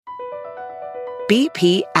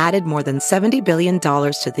BP added more than $70 billion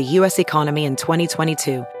to the U.S. economy in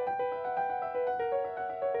 2022.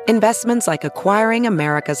 Investments like acquiring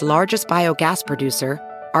America's largest biogas producer,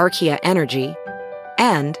 Archaea Energy,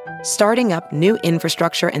 and starting up new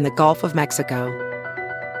infrastructure in the Gulf of Mexico.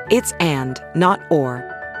 It's and, not or.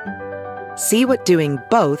 See what doing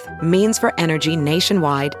both means for energy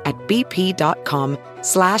nationwide at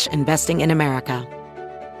bp.com/investing in America.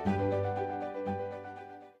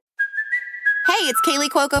 Hey, it's Kaylee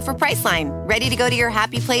Cuoco for Priceline. Ready to go to your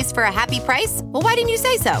happy place for a happy price? Well, why didn't you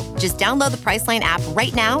say so? Just download the Priceline app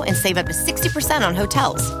right now and save up to 60% on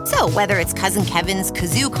hotels. So whether it's Cousin Kevin's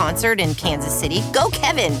Kazoo Concert in Kansas City, go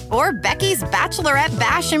Kevin, or Becky's Bachelorette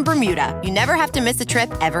Bash in Bermuda, you never have to miss a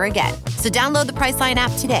trip ever again. So download the Priceline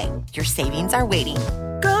app today. Your savings are waiting.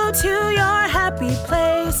 Go to your happy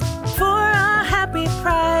place for a happy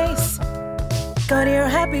price. Go to your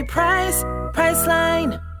happy price,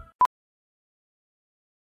 Priceline.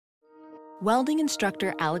 Welding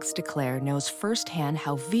instructor Alex DeClaire knows firsthand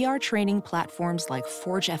how VR training platforms like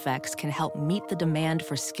ForgeFX can help meet the demand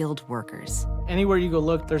for skilled workers. Anywhere you go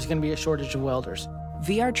look, there's going to be a shortage of welders.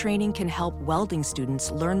 VR training can help welding students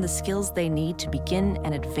learn the skills they need to begin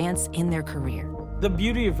and advance in their career. The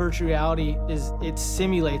beauty of virtual reality is it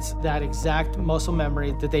simulates that exact muscle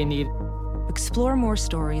memory that they need. Explore more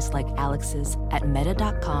stories like Alex's at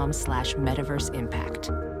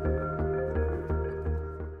meta.com/metaverseimpact.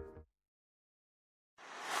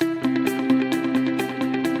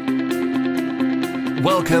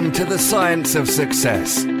 Welcome to the Science of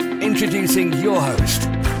Success. Introducing your host,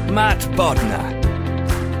 Matt Bodnar.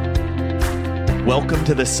 Welcome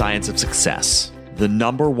to the Science of Success, the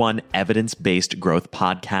 #1 evidence-based growth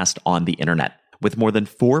podcast on the internet, with more than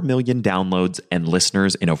 4 million downloads and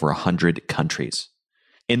listeners in over 100 countries.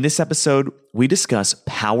 In this episode, we discuss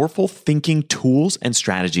powerful thinking tools and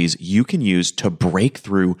strategies you can use to break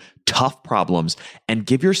through tough problems and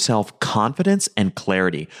give yourself confidence and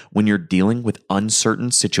clarity when you're dealing with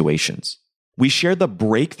uncertain situations. We share the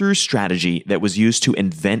breakthrough strategy that was used to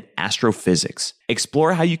invent astrophysics,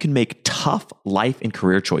 explore how you can make tough life and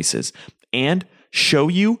career choices, and show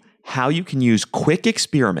you how you can use quick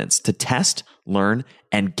experiments to test, learn,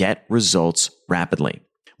 and get results rapidly.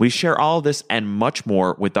 We share all of this and much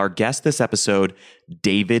more with our guest this episode,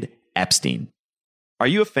 David Epstein. Are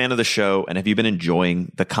you a fan of the show and have you been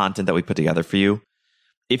enjoying the content that we put together for you?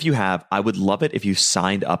 If you have, I would love it if you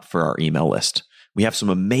signed up for our email list. We have some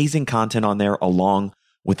amazing content on there along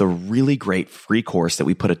with a really great free course that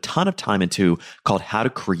we put a ton of time into called How to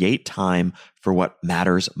Create Time for What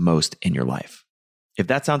Matters Most in Your Life. If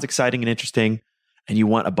that sounds exciting and interesting and you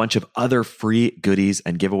want a bunch of other free goodies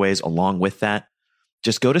and giveaways along with that,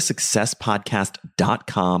 just go to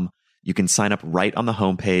successpodcast.com. You can sign up right on the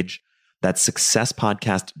homepage. That's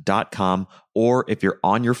successpodcast.com. Or if you're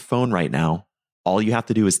on your phone right now, all you have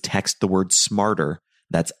to do is text the word SMARTER,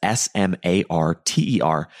 that's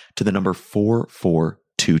SMARTER, to the number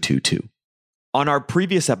 44222. On our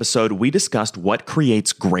previous episode, we discussed what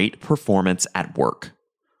creates great performance at work.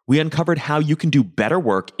 We uncovered how you can do better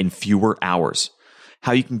work in fewer hours,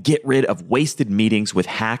 how you can get rid of wasted meetings with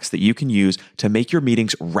hacks that you can use to make your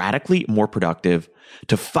meetings radically more productive,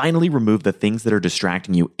 to finally remove the things that are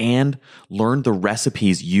distracting you, and learn the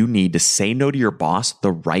recipes you need to say no to your boss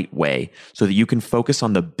the right way so that you can focus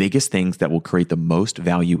on the biggest things that will create the most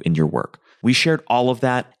value in your work. We shared all of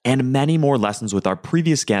that and many more lessons with our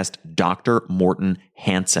previous guest, Dr. Morten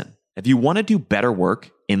Hansen. If you want to do better work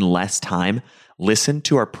in less time, listen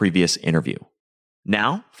to our previous interview.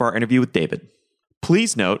 Now for our interview with David.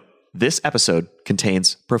 Please note, this episode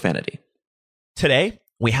contains profanity. Today,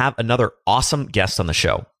 we have another awesome guest on the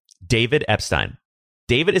show, David Epstein.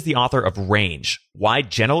 David is the author of Range, Why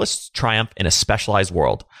Generalists Triumph in a Specialized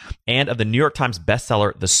World, and of the New York Times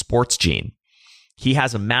bestseller, The Sports Gene. He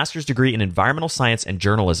has a master's degree in environmental science and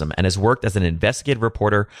journalism and has worked as an investigative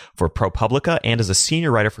reporter for ProPublica and as a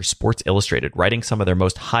senior writer for Sports Illustrated, writing some of their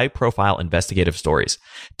most high-profile investigative stories.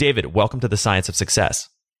 David, welcome to the Science of Success.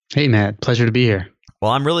 Hey, Matt. Pleasure to be here.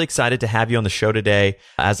 Well, I'm really excited to have you on the show today.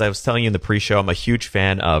 As I was telling you in the pre-show, I'm a huge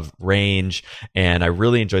fan of Range, and I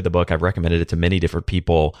really enjoyed the book. I've recommended it to many different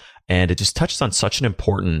people, and it just touches on such an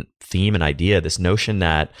important theme and idea, this notion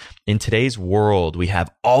that in today's world, we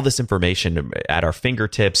have all this information at our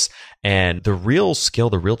fingertips, and the real skill,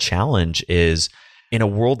 the real challenge is in a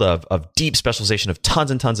world of deep specialization, of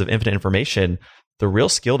tons and tons of infinite information. The real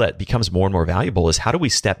skill that becomes more and more valuable is how do we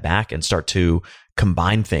step back and start to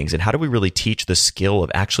combine things? And how do we really teach the skill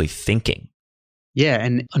of actually thinking? Yeah.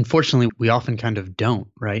 And unfortunately, we often kind of don't,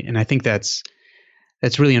 right? And I think that's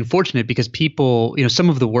that's really unfortunate because people, some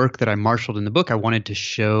of the work that I marshaled in the book, I wanted to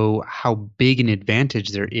show how big an advantage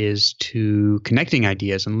there is to connecting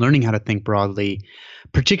ideas and learning how to think broadly,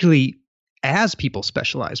 particularly as people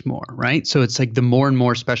specialize more, right? So it's like the more and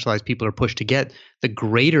more specialized people are pushed to get, the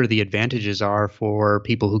greater the advantages are for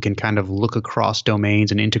people who can kind of look across domains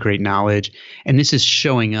and integrate knowledge. And this is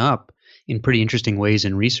showing up in pretty interesting ways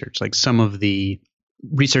in research. Like some of the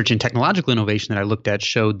research in technological innovation that I looked at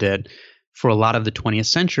showed that for a lot of the 20th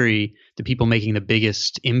century, the people making the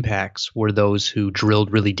biggest impacts were those who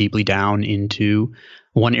drilled really deeply down into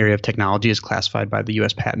one area of technology as classified by the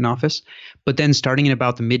U.S. Patent Office. But then starting in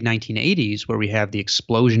about the mid-1980s, where we have the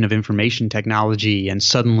explosion of information technology and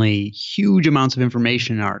suddenly huge amounts of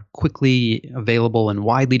information are quickly available and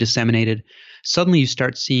widely disseminated, suddenly you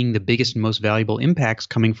start seeing the biggest and most valuable impacts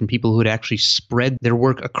coming from people who had actually spread their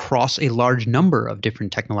work across a large number of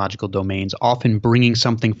different technological domains, often bringing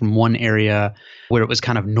something from one area where it was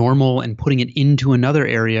kind of normal and putting it into another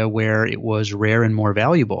area where it was rare and more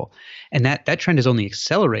valuable. And that trend has only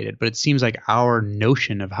accelerated, but it seems like our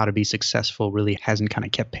notion of how to be successful really hasn't kind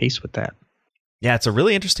of kept pace with that. Yeah, it's a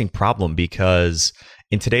really interesting problem because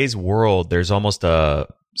in today's world, there's almost a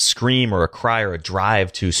scream or a cry or a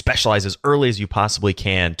drive to specialize as early as you possibly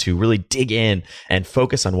can, to really dig in and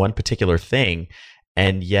focus on one particular thing.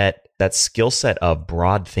 And yet that skill set of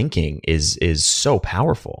broad thinking is so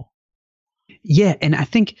powerful. Yeah, and I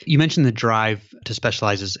think you mentioned the drive to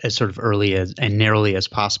specialize as sort of early as and narrowly as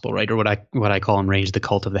possible, right? Or what I call in range the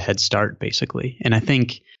cult of the head start, basically. And I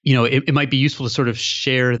think, it might be useful to sort of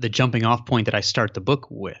share the jumping off point that I start the book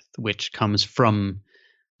with, which comes from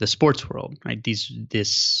the sports world, right?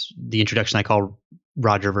 The introduction I call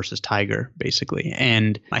Roger versus Tiger, basically.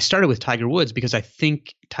 And I started with Tiger Woods because I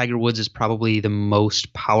think Tiger Woods is probably the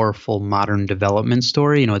most powerful modern development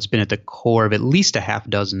story. It's been at the core of at least a half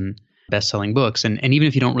dozen best-selling books. And even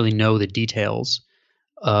if you don't really know the details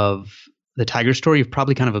of the Tiger story, you've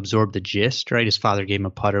probably kind of absorbed the gist, right? His father gave him a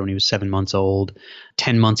putter when he was 7 months old.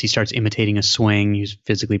 10 months, he starts imitating a swing. He's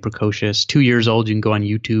physically precocious. 2 years old, you can go on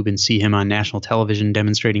YouTube and see him on national television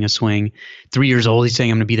demonstrating a swing. 3 years old, he's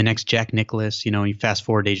saying, I'm going to be the next Jack Nicklaus. You fast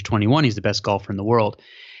forward to age 21, he's the best golfer in the world.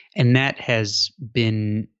 And that has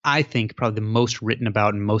been, I think, probably the most written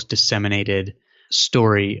about and most disseminated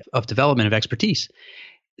story of development of expertise.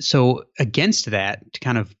 So against that, to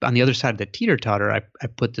kind of on the other side of the teeter-totter, I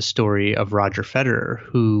put the story of Roger Federer,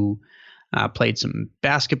 who played some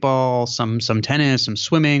basketball, some tennis, some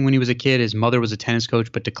swimming when he was a kid. His mother was a tennis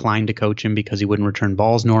coach, but declined to coach him because he wouldn't return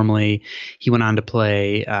balls normally. He went on to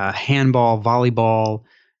play handball, volleyball,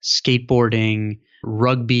 skateboarding,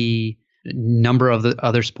 rugby, number of the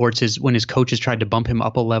other sports. When his coaches tried to bump him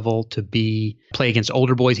up a level to play against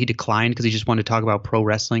older boys, he declined because he just wanted to talk about pro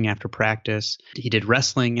wrestling after practice. He did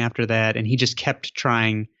wrestling after that, and he just kept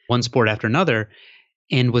trying one sport after another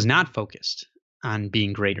and was not focused on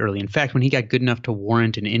being great early. In fact, when he got good enough to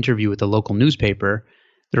warrant an interview with the local newspaper,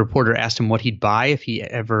 the reporter asked him what he'd buy if he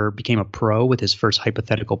ever became a pro with his first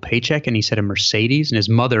hypothetical paycheck, and he said a Mercedes. And his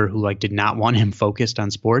mother, who did not want him focused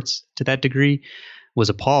on sports to that degree, was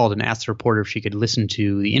appalled and asked the reporter if she could listen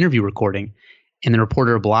to the interview recording. And the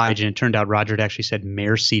reporter obliged, and it turned out Roger had actually said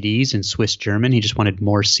mehr CDs in Swiss German. He just wanted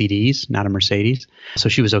more CDs, not a Mercedes. So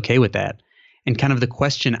she was okay with that. And kind of the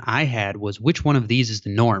question I had was, which one of these is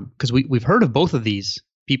the norm? Because we've heard of both of these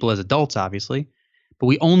people as adults, obviously, but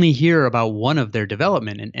we only hear about one of their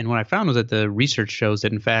development. And what I found was that the research shows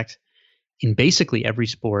that, in fact, in basically every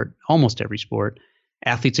sport, almost every sport,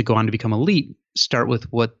 athletes that go on to become elite start with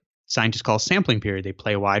what scientists call sampling period. They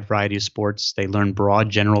play a wide variety of sports. They learn broad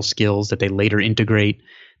general skills that they later integrate.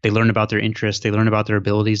 They learn about their interests. They learn about their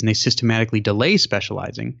abilities, and they systematically delay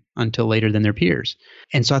specializing until later than their peers.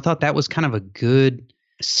 And so I thought that was kind of a good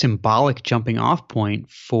symbolic jumping off point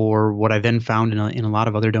for what I then found in a lot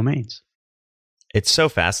of other domains. It's so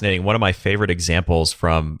fascinating. One of my favorite examples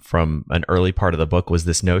from an early part of the book was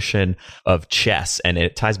this notion of chess. And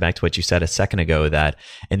it ties back to what you said a second ago, that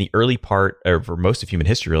in the early part, or for most of human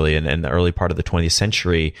history really, and in the early part of the 20th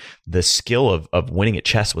century, the skill of winning at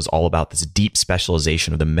chess was all about this deep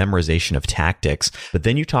specialization of the memorization of tactics. But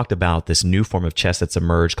then you talked about this new form of chess that's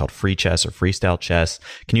emerged called free chess or freestyle chess.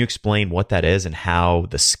 Can you explain what that is and how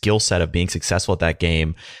the skill set of being successful at that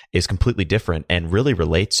game is completely different and really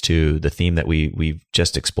relates to the theme that we've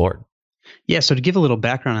just explored? Yeah, so to give a little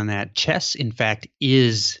background on that, chess, in fact,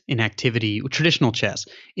 is an activity, traditional chess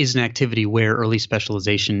is an activity where early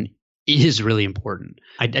specialization is really important.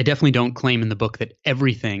 I definitely don't claim in the book that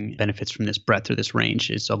everything benefits from this breadth or this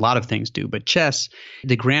range. A lot of things do, but chess,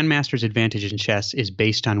 the grandmaster's advantage in chess is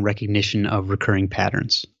based on recognition of recurring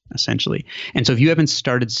patterns. essentially. And so if you haven't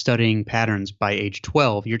started studying patterns by age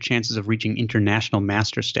 12, your chances of reaching international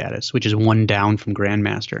master status, which is 1 down from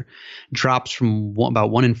grandmaster, drops from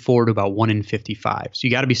about 1 in 4 to about 1 in 55. So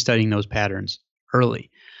you got to be studying those patterns early.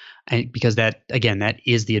 And because that, again, that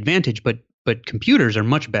is the advantage, but computers are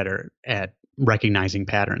much better at recognizing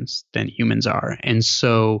patterns than humans are. And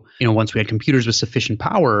so, once we had computers with sufficient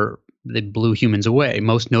power, they blew humans away,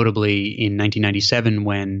 most notably in 1997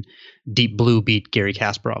 when Deep Blue beat Garry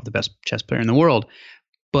Kasparov, the best chess player in the world.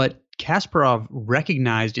 But Kasparov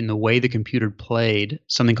recognized in the way the computer played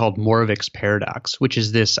something called Moravec's paradox, which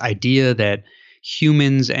is this idea that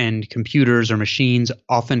humans and computers or machines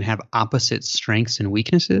often have opposite strengths and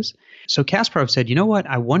weaknesses. So Kasparov said, you know what?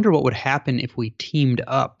 I wonder what would happen if we teamed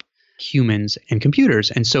up humans and computers.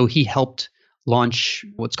 And so he helped launch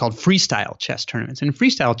what's called freestyle chess tournaments. And in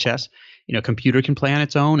freestyle chess, a computer can play on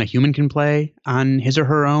its own, a human can play on his or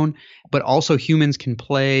her own, but also humans can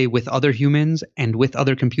play with other humans and with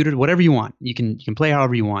other computers, whatever you want. You can play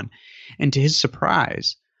however you want. And to his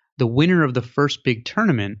surprise, the winner of the first big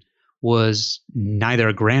tournament was neither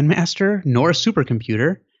a grandmaster nor a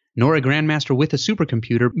supercomputer, nor a grandmaster with a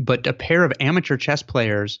supercomputer, but a pair of amateur chess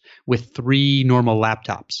players with 3 normal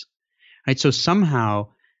laptops. Right? So somehow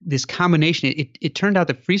this combination, it turned out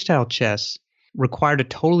that freestyle chess required a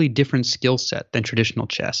totally different skill set than traditional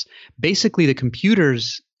chess. Basically, the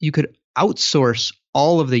computers, you could outsource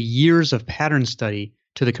all of the years of pattern study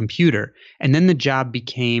to the computer. And then the job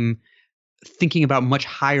became thinking about much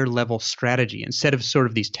higher level strategy instead of sort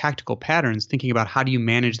of these tactical patterns, thinking about how do you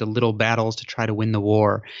manage the little battles to try to win the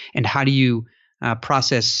war, and how do you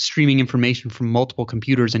process streaming information from multiple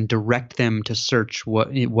computers and direct them to search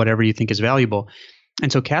whatever you think is valuable.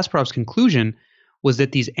 And so Kasparov's conclusion was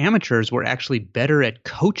that these amateurs were actually better at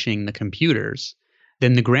coaching the computers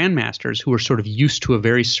than the grandmasters, who were sort of used to a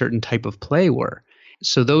very certain type of play, were.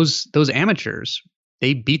 So those amateurs,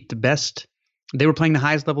 they beat the best. They were playing the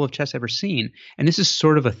highest level of chess ever seen. And this is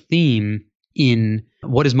sort of a theme in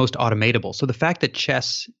what is most automatable. So the fact that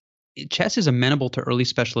chess is amenable to early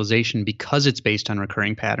specialization because it's based on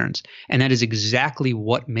recurring patterns. And that is exactly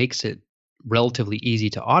what makes it relatively easy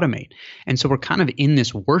to automate. And so we're kind of in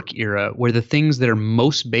this work era where the things that are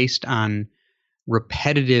most based on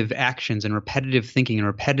repetitive actions and repetitive thinking and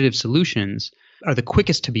repetitive solutions are the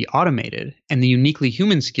quickest to be automated. And the uniquely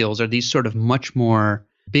human skills are these sort of much more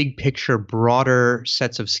big picture, broader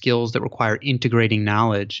sets of skills that require integrating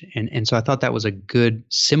knowledge. And so I thought that was a good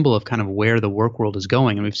symbol of kind of where the work world is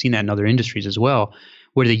going. And we've seen that in other industries as well,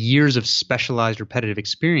 where the years of specialized repetitive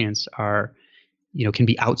experience are, can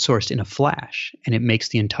be outsourced in a flash, and it makes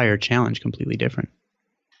the entire challenge completely different.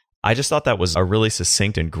 I just thought that was a really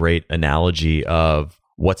succinct and great analogy of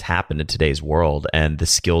what's happened in today's world and the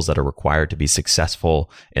skills that are required to be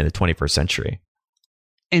successful in the 21st century.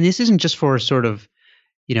 And this isn't just for sort of,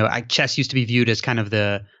 chess used to be viewed as kind of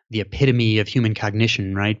the epitome of human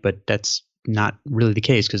cognition, right? But that's not really the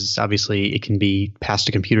case, because obviously it can be passed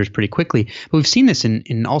to computers pretty quickly. But we've seen this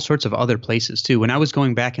in all sorts of other places too. When I was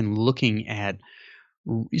going back and looking at,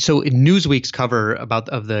 so in Newsweek's cover of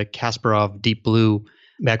the Kasparov Deep Blue,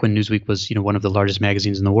 back when Newsweek was, one of the largest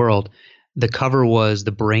magazines in the world, the cover was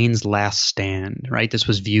the brain's last stand, right? This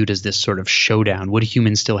was viewed as this sort of showdown. Would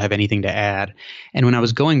humans still have anything to add? And when I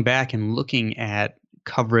was going back and looking at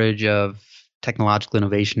coverage of technological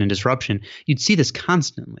innovation and disruption, you'd see this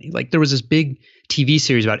constantly. Like there was this big TV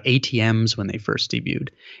series about ATMs when they first debuted,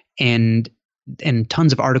 and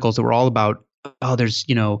tons of articles that were all about, there's,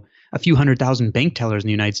 a few 100,000 bank tellers in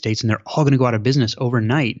the United States, and they're all going to go out of business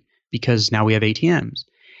overnight because now we have ATMs.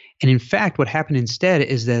 And in fact, what happened instead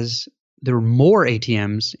is as there were more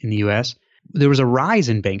ATMs in the US, there was a rise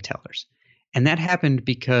in bank tellers. And that happened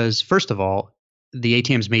because, first of all, the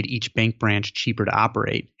ATMs made each bank branch cheaper to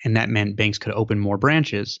operate, and that meant banks could open more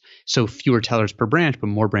branches, so fewer tellers per branch, but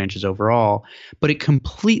more branches overall. But it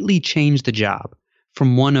completely changed the job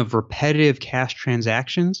from one of repetitive cash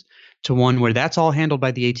transactions to one where that's all handled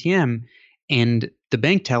by the ATM, and the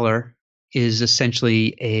bank teller is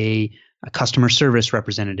essentially a customer service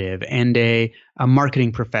representative and a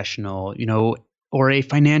marketing professional, or a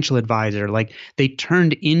financial advisor. Like they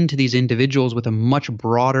turned into these individuals with a much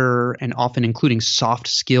broader and often including soft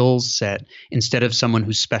skills set instead of someone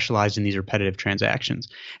who's specialized in these repetitive transactions.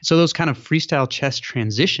 So those kind of freestyle chess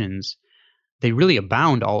transitions, they really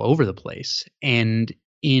abound all over the place. And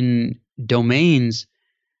in domains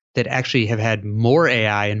that actually have had more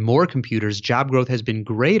AI and more computers, job growth has been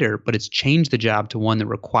greater, but it's changed the job to one that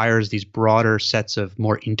requires these broader sets of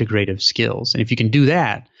more integrative skills. And if you can do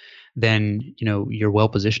that, then you're well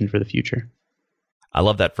positioned for the future. I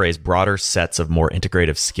love that phrase, broader sets of more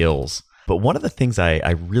integrative skills. But one of the things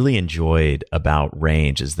I really enjoyed about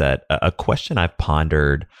range is that a question I've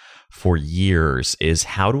pondered for years is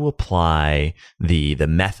how to apply the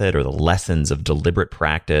method or the lessons of deliberate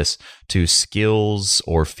practice to skills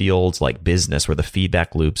or fields like business, where the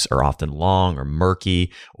feedback loops are often long or murky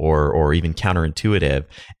or even counterintuitive.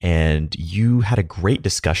 And you had a great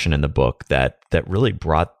discussion in the book that really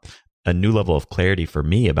brought a new level of clarity for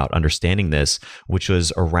me about understanding this, which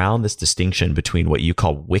was around this distinction between what you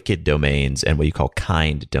call wicked domains and what you call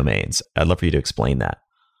kind domains. I'd love for you to explain that.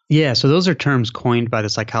 Yeah, so those are terms coined by the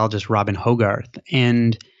psychologist Robin Hogarth.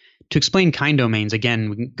 And to explain kind domains, again,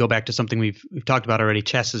 we can go back to something we've talked about already.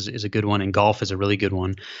 Chess is a good one, and golf is a really good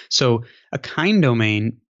one. So a kind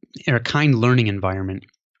domain or a kind learning environment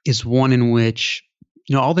is one in which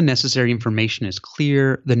all the necessary information is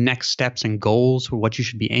clear. The next steps and goals for what you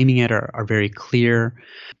should be aiming at are very clear.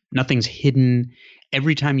 Nothing's hidden.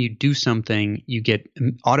 Every time you do something, you get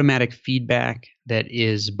automatic feedback that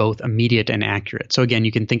is both immediate and accurate. So again,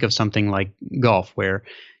 you can think of something like golf, where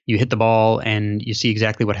you hit the ball and you see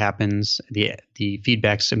exactly what happens. The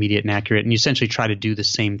feedback's immediate and accurate, and you essentially try to do the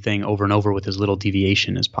same thing over and over with as little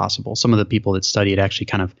deviation as possible. Some of the people that study it actually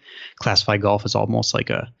kind of classify golf as almost like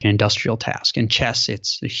an industrial task. In chess,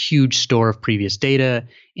 it's a huge store of previous data.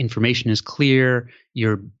 Information is clear.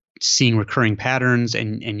 You're seeing recurring patterns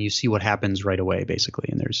and you see what happens right away, basically.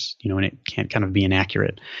 And there's, and it can't kind of be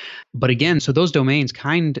inaccurate. But again, so those domains,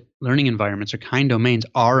 kind learning environments or kind domains,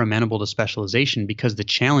 are amenable to specialization because the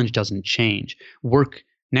challenge doesn't change. Work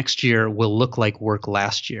next year will look like work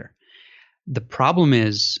last year. The problem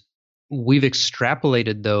is we've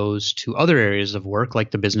extrapolated those to other areas of work,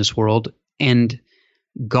 like the business world, and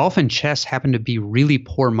golf and chess happen to be really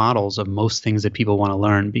poor models of most things that people want to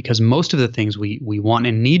learn, because most of the things we want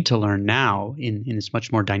and need to learn now in this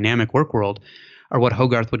much more dynamic work world are what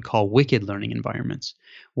Hogarth would call wicked learning environments,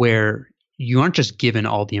 where you aren't just given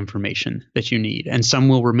all the information that you need, and some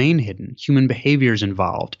will remain hidden. Human behavior is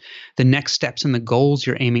involved. The next steps and the goals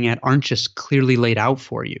you're aiming at aren't just clearly laid out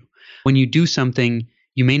for you. When you do something,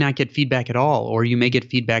 you may not get feedback at all, or you may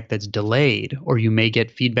get feedback that's delayed, or you may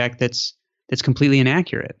get feedback that's completely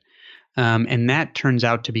inaccurate. And that turns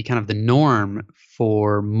out to be kind of the norm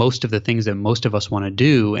for most of the things that most of us want to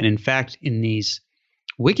do. And in fact, in these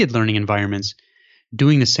wicked learning environments,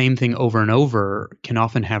 doing the same thing over and over can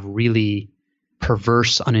often have really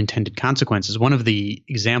perverse unintended consequences. One of the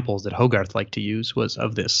examples that Hogarth liked to use was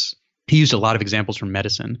of this. He used a lot of examples from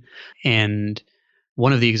medicine. And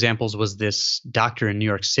one of the examples was this doctor in New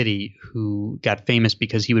York City who got famous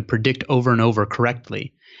because he would predict over and over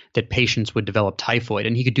correctly that patients would develop typhoid.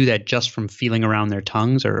 And he could do that just from feeling around their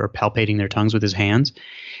tongues or palpating their tongues with his hands.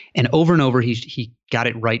 And over, he got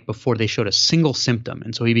it right before they showed a single symptom.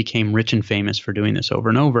 And so he became rich and famous for doing this over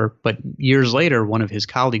and over. But years later, one of his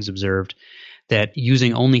colleagues observed that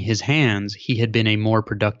using only his hands, he had been a more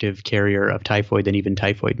productive carrier of typhoid than even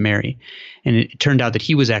Typhoid Mary. And it turned out that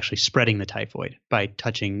he was actually spreading the typhoid by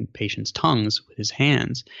touching patients' tongues with his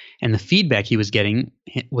hands. And the feedback he was getting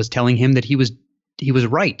was telling him that he was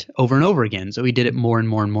right over and over again. So he did it more and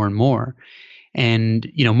more and more and more. And,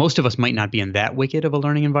 most of us might not be in that wicked of a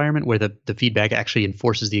learning environment where the feedback actually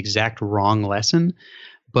enforces the exact wrong lesson.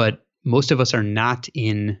 But most of us are not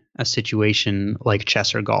in a situation like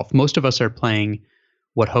chess or golf. Most of us are playing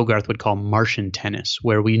what Hogarth would call Martian tennis,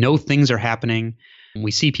 where we know things are happening. We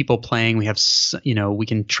see people playing. We have, we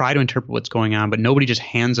can try to interpret what's going on, but nobody just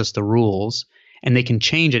hands us the rules, and they can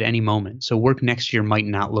change at any moment. So work next year might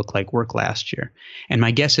not look like work last year. And my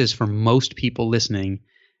guess is for most people listening,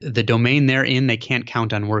 the domain they're in, they can't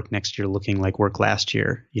count on work next year looking like work last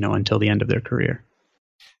year, until the end of their career.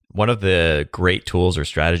 One of the great tools or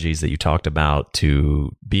strategies that you talked about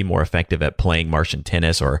to be more effective at playing Martian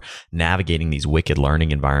tennis or navigating these wicked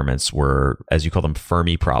learning environments were, as you call them,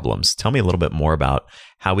 Fermi problems. Tell me a little bit more about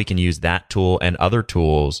how we can use that tool and other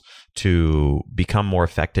tools to become more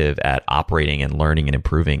effective at operating and learning and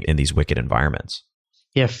improving in these wicked environments.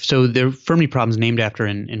 Yeah, so the Fermi problems named after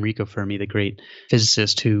Enrico Fermi, the great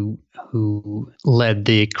physicist who led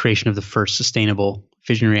the creation of the first sustainable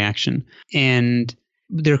fission reaction. And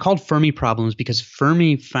they're called Fermi problems because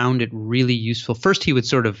Fermi found it really useful. First, he would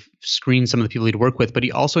sort of screen some of the people he'd work with, but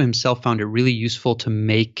he also himself found it really useful to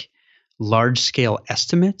make large-scale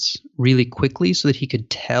estimates really quickly so that he could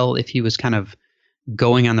tell if he was kind of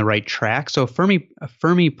going on the right track. So a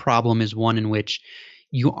Fermi problem is one in which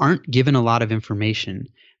you aren't given a lot of information,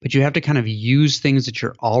 but you have to kind of use things that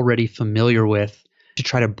you're already familiar with to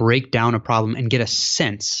try to break down a problem and get a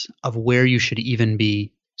sense of where you should even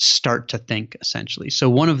be start to think, essentially. So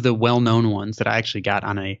one of the well-known ones that I actually got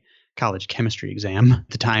on a college chemistry exam. At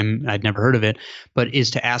the time, I'd never heard of it, but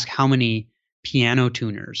is to ask how many piano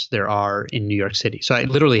tuners there are in New York City. So I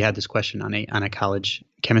literally had this question on a college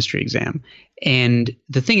chemistry exam. And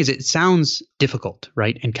the thing is, it sounds difficult,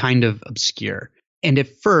 right? And kind of obscure. And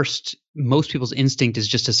at first, most people's instinct is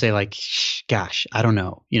just to say like, gosh, I don't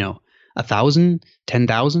know, 1,000,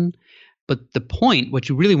 10,000. But the point, what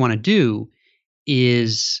you really want to do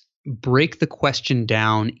is break the question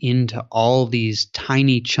down into all these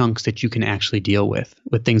tiny chunks that you can actually deal with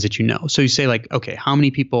things that you know. So you say like, okay, how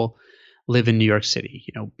many people live in New York City?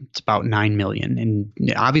 It's about 9 million.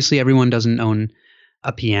 And obviously everyone doesn't own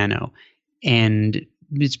a piano. And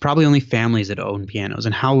it's probably only families that own pianos.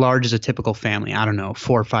 And how large is a typical family? I don't know,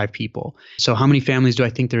 4 or 5 people. So how many families do I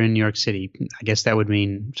think there are in New York City? I guess that would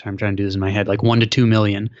mean, sorry, I'm trying to do this in my head, like 1 to 2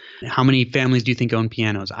 million. How many families do you think own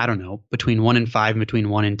pianos? I don't know, between 1 and 5 and between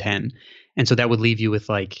 1 and 10. And so that would leave you with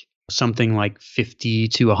like something like 50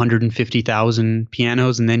 to 150,000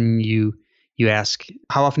 pianos. And then you ask,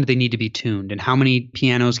 how often do they need to be tuned? And how many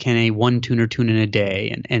pianos can a one tuner tune in a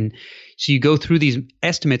day? And so you go through these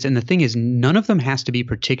estimates. And the thing is, none of them has to be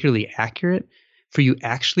particularly accurate for you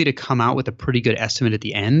actually to come out with a pretty good estimate at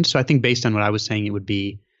the end. So I think based on what I was saying, it would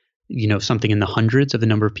be, something in the hundreds of the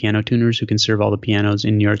number of piano tuners who can serve all the pianos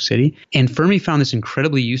in New York City. And Fermi found this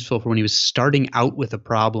incredibly useful for when he was starting out with a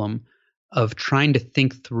problem of trying to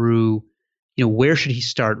think through, where should he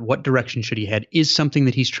start? What direction should he head? Is something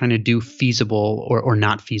that he's trying to do feasible or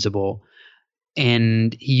not feasible?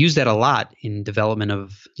 And he used that a lot in development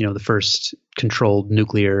of, the first controlled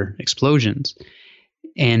nuclear explosions.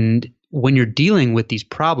 And when you're dealing with these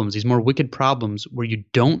problems, these more wicked problems where you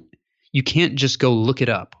can't just go look it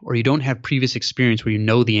up, or you don't have previous experience where you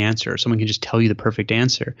know the answer, or someone can just tell you the perfect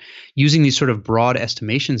answer, using these sort of broad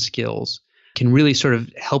estimation skills can really sort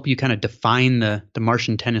of help you kind of define the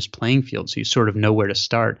Martian tennis playing field, so you sort of know where to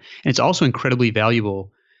start. And it's also incredibly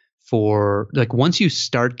valuable for, like, once you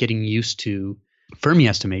start getting used to Fermi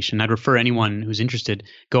estimation, I'd refer anyone who's interested,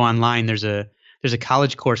 go online. There's a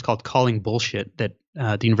college course called Calling Bullshit that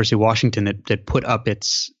the University of Washington that put up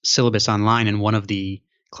its syllabus online, and one of the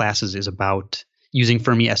classes is about using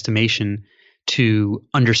Fermi estimation to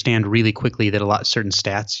understand really quickly that certain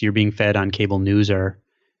stats you're being fed on cable news are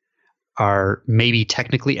maybe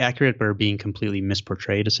technically accurate, but are being completely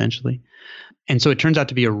misportrayed, essentially. And so it turns out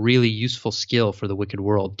to be a really useful skill for the wicked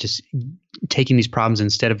world, just taking these problems,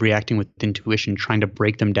 instead of reacting with intuition, trying to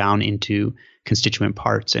break them down into constituent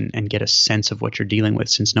parts and get a sense of what you're dealing with,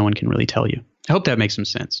 since no one can really tell you. I hope that makes some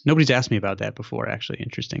sense. Nobody's asked me about that before, actually,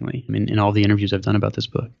 interestingly, in all the interviews I've done about this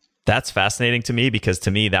book. That's fascinating to me, because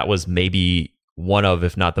to me, that was maybe one of,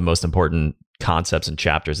 if not the most important concepts and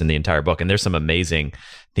chapters in the entire book. And there's some amazing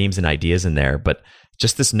themes and ideas in there, but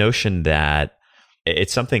just this notion that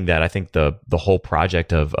it's something that I think the whole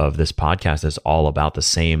project of this podcast is all about, the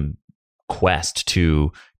same quest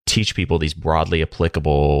to teach people these broadly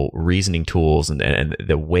applicable reasoning tools and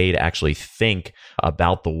the way to actually think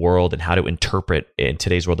about the world and how to interpret. In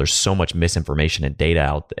today's world, there's so much misinformation and data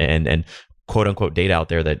out and quote unquote data out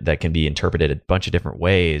there that can be interpreted a bunch of different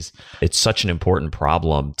ways. It's such an important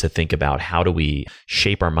problem to think about. How do we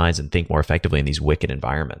shape our minds and think more effectively in these wicked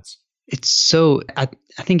environments? I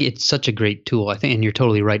think it's such a great tool. I think, and you're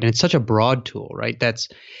totally right. And it's such a broad tool, right?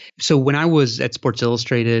 So when I was at Sports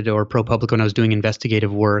Illustrated or ProPublica, when I was doing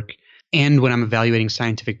investigative work, and when I'm evaluating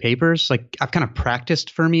scientific papers, like, I've kind of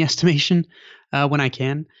practiced Fermi estimation when I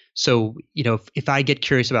can. So, if I get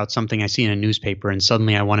curious about something I see in a newspaper and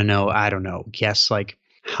suddenly I want to know, I don't know, guess like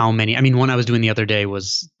how many. I mean, one I was doing the other day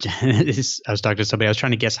was, I was talking to somebody, I was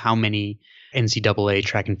trying to guess how many NCAA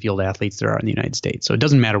track and field athletes there are in the United States. So it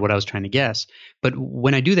doesn't matter what I was trying to guess. But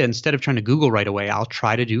when I do that, instead of trying to Google right away, I'll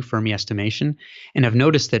try to do Fermi estimation. And I've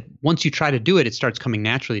noticed that once you try to do it, it starts coming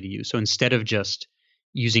naturally to you. So instead of just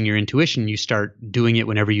using your intuition, you start doing it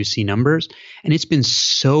whenever you see numbers. And it's been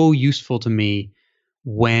so useful to me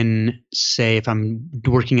when, say, if I'm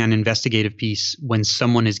working on an investigative piece, when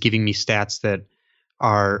someone is giving me stats that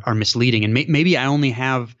are misleading, and maybe I only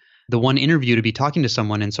have the one interview to be talking to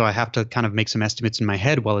someone, and so I have to kind of make some estimates in my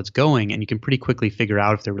head while it's going, and you can pretty quickly figure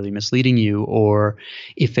out if they're really misleading you, or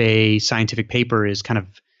if a scientific paper is kind of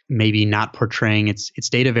maybe not portraying its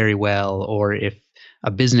data very well, or if a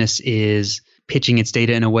business is pitching its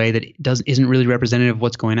data in a way that isn't really representative of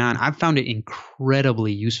what's going on. I've found it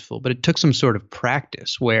incredibly useful, but it took some sort of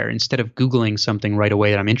practice where, instead of Googling something right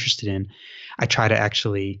away that I'm interested in, I try to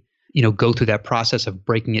actually, go through that process of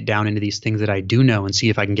breaking it down into these things that I do know and see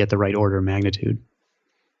if I can get the right order of magnitude.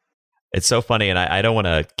 It's so funny, and I don't want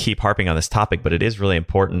to keep harping on this topic, but it is really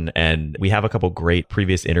important. And we have a couple great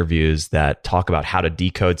previous interviews that talk about how to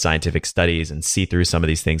decode scientific studies and see through some of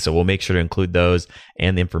these things. So we'll make sure to include those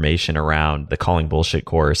and the information around the Calling Bullshit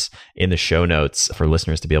course in the show notes for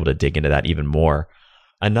listeners to be able to dig into that even more.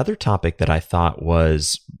 Another topic that I thought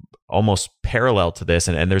was almost parallel to this,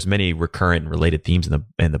 and there's many recurrent related themes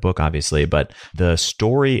in the book, obviously, but the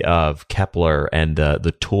story of Kepler and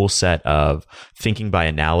the tool set of thinking by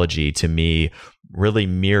analogy, to me, really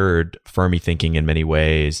mirrored Fermi thinking in many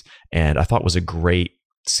ways, and I thought was a great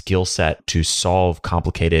skill set to solve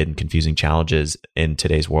complicated and confusing challenges in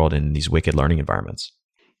today's world in these wicked learning environments.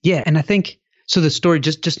 Yeah, and I think so. The story,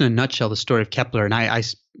 just in a nutshell, the story of Kepler, and I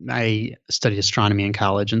studied astronomy in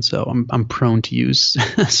college, and so I'm prone to use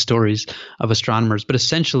stories of astronomers. But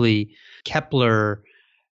essentially, Kepler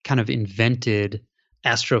kind of invented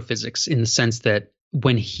astrophysics in the sense that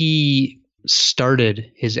when he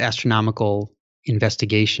started his astronomical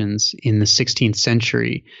investigations in the 16th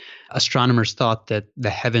century, astronomers thought that the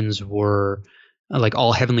heavens were like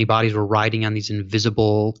all heavenly bodies were riding on these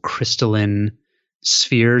invisible crystalline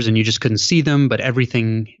spheres, and you just couldn't see them, but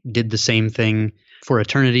everything did the same thing for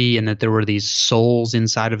eternity, and that there were these souls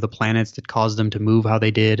inside of the planets that caused them to move how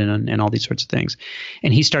they did, and all these sorts of things.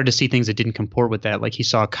 And he started to see things that didn't comport with that. Like he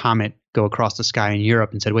saw a comet go across the sky in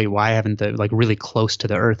Europe and said, wait, why haven't the, like really close to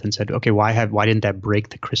the Earth, and said, okay, why didn't that break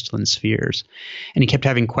the crystalline spheres? And he kept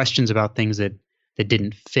having questions about things that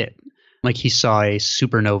didn't fit. Like he saw a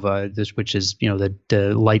supernova, which is,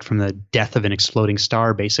 the light from the death of an exploding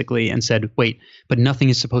star, basically, and said, wait, but nothing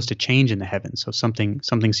is supposed to change in the heavens, so something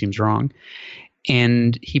seems wrong.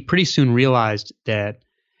 And he pretty soon realized that,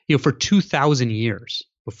 for 2,000 years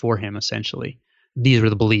before him, essentially, these were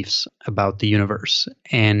the beliefs about the universe.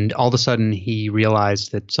 And all of a sudden, he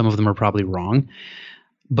realized that some of them are probably wrong,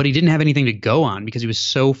 but he didn't have anything to go on because he was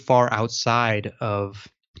so far outside of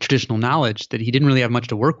traditional knowledge that he didn't really have much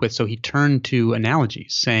to work with. So he turned to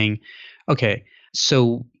analogies, saying, okay,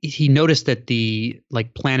 so he noticed that the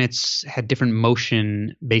planets had different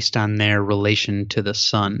motion based on their relation to the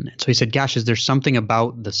sun. So he said, gosh, is there something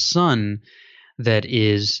about the sun that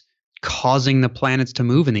is causing the planets to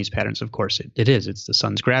move in these patterns? Of course it is. It's the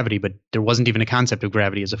sun's gravity, but there wasn't even a concept of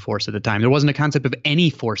gravity as a force at the time. There wasn't a concept of any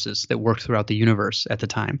forces that worked throughout the universe at the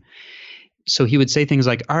time. So he would say things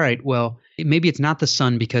like, all right, well, maybe it's not the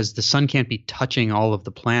sun because the sun can't be touching all of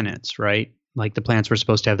the planets, right? Like the planets were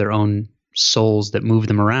supposed to have their own souls that move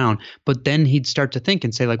them around. But then he'd start to think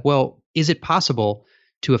and say like, well, is it possible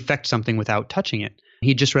to affect something without touching it?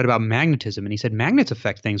 He just read about magnetism, and he said magnets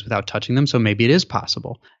affect things without touching them, so maybe it is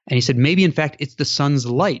possible. And he said maybe in fact it's the sun's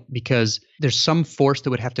light, because there's some force that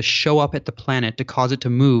would have to show up at the planet to cause it to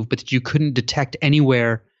move, but that you couldn't detect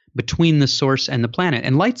anywhere between the source and the planet.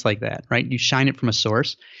 And light's like that, right? You shine it from a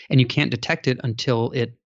source and you can't detect it until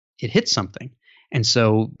it hits something. And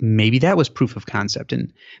so maybe that was proof of concept.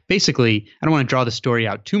 And basically, I don't want to draw the story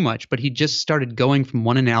out too much, but he just started going from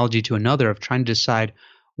one analogy to another of trying to decide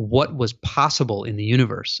what was possible in the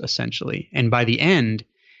universe, essentially. And by the end,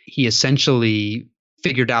 he essentially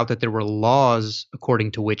figured out that there were laws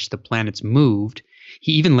according to which the planets moved.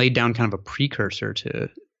 He even laid down kind of a precursor to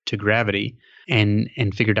gravity, and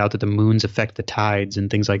figured out that the moons affect the tides and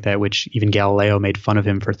things like that, which even Galileo made fun of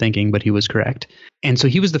him for thinking, but he was correct. And so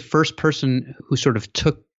he was the first person who sort of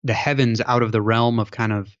took the heavens out of the realm of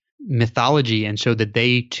kind of mythology and showed that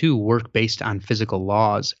they too work based on physical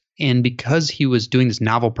laws. And because he was doing this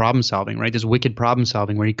novel problem solving, right, this wicked problem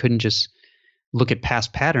solving where he couldn't just look at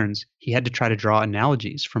past patterns, he had to try to draw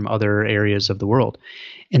analogies from other areas of the world.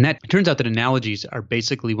 And that turns out that analogies are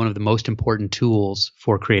basically one of the most important tools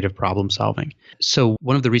for creative problem solving. So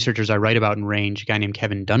one of the researchers I write about in Range, a guy named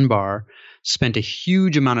Kevin Dunbar, spent a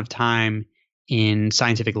huge amount of time in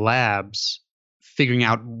scientific labs figuring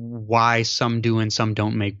out why some do and some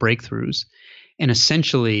don't make breakthroughs. And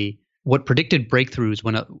essentially, what predicted breakthroughs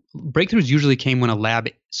breakthroughs usually came when a lab,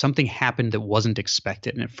 something happened that wasn't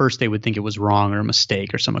expected. And at first they would think it was wrong or a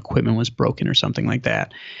mistake or some equipment was broken or something like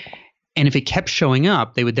that. And if it kept showing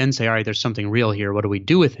up, they would then say, all right, there's something real here. What do we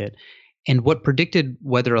do with it? And what predicted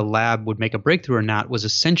whether a lab would make a breakthrough or not was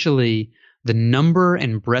essentially the number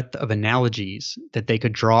and breadth of analogies that they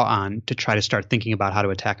could draw on to try to start thinking about how to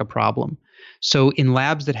attack a problem. So in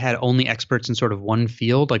labs that had only experts in sort of one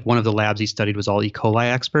field, like one of the labs he studied was all E.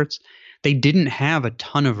 coli experts, they didn't have a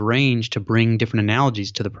ton of range to bring different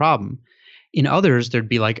analogies to the problem. In others, there'd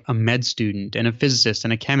be like a med student and a physicist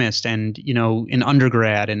and a chemist and, an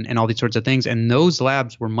undergrad and all these sorts of things. And those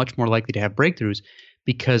labs were much more likely to have breakthroughs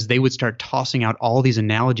because they would start tossing out all these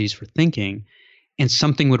analogies for thinking. and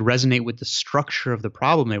something would resonate with the structure of the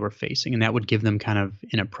problem they were facing, and that would give them kind of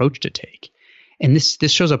an approach to take. And this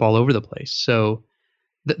shows up all over the place. So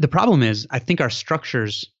the problem is, I think our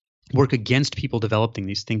structures work against people developing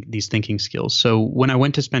these thinking skills. So when I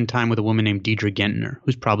went to spend time with a woman named Deidre Gentner,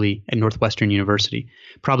 who's probably at Northwestern University,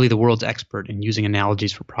 probably the world's expert in using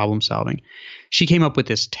analogies for problem solving, she came up with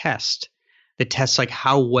this test that tests like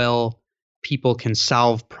how well people can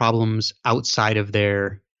solve problems outside of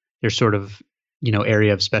their sort of,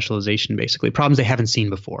 area of specialization, basically problems they haven't seen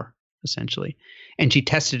before, essentially. And she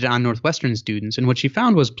tested it on Northwestern students, and what she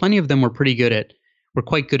found was plenty of them were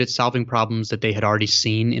quite good at solving problems that they had already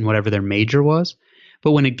seen in whatever their major was.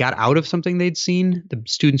 But when it got out of something they'd seen, the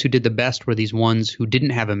students who did the best were these ones who didn't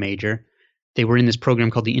have a major. They were in this program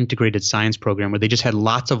called the Integrated Science Program, where they just had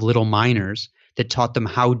lots of little minors that taught them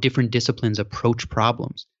how different disciplines approach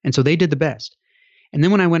problems. And so they did the best. And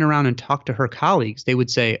then when I went around and talked to her colleagues, they would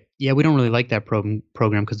say, yeah, we don't really like that program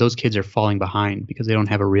because those kids are falling behind because they don't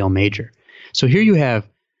have a real major. So here you have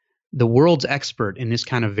the world's expert in this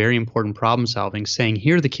kind of very important problem solving saying,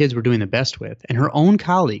 here are the kids we're doing the best with, and her own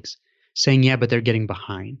colleagues saying, yeah, but they're getting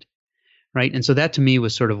behind, right? And so that to me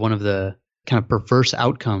was sort of one of the kind of perverse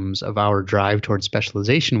outcomes of our drive towards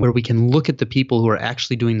specialization, where we can look at the people who are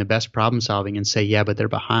actually doing the best problem solving and say, yeah, but they're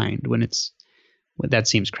behind, that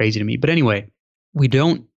seems crazy to me. But anyway, we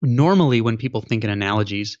don't normally, when people think in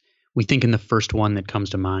analogies, we think in the first one that comes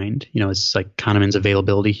to mind. It's like Kahneman's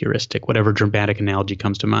availability heuristic, whatever dramatic analogy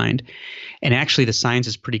comes to mind. And actually, the science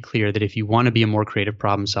is pretty clear that if you want to be a more creative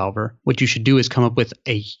problem solver, what you should do is come up with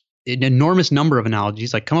an enormous number of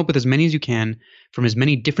analogies, like come up with as many as you can from as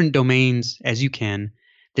many different domains as you can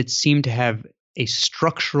that seem to have a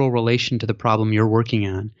structural relation to the problem you're working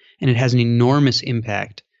on. And it has an enormous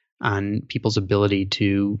impact on people's ability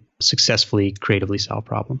to successfully, creatively solve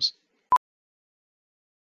problems.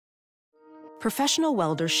 Professional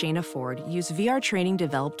welder Shayna Ford used VR training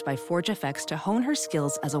developed by ForgeFX to hone her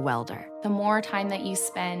skills as a welder. The more time that you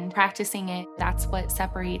spend practicing it, that's what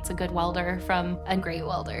separates a good welder from a great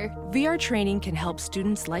welder. VR training can help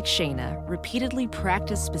students like Shayna repeatedly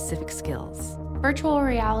practice specific skills. Virtual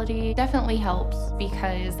reality definitely helps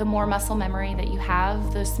because the more muscle memory that you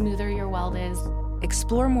have, the smoother your weld is.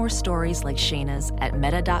 Explore more stories like Shayna's at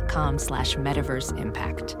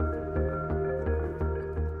meta.com/metaverseimpact.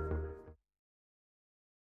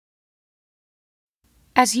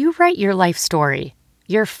 As you write your life story,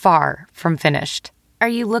 you're far from finished. Are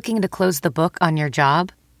you looking to close the book on your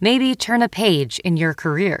job? Maybe turn a page in your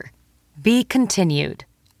career? Be continued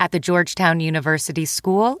at the Georgetown University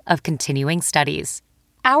School of Continuing Studies.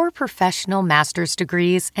 Our professional master's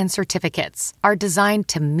degrees and certificates are designed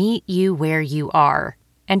to meet you where you are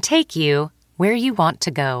and take you where you want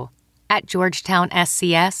to go. At Georgetown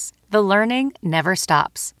SCS, the learning never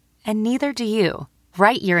stops, and neither do you.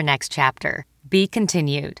 Write your next chapter. Be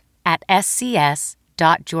continued at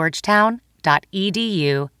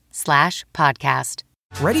scs.georgetown.edu/podcast.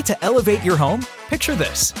 Ready to elevate your home? Picture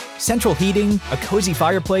this: central heating, a cozy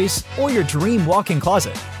fireplace, or your dream walk-in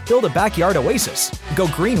closet. Build a backyard oasis, go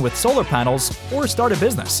green with solar panels, or start a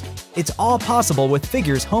business. It's all possible with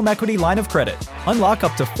Figure's home equity line of credit. Unlock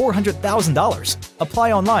up to $400,000.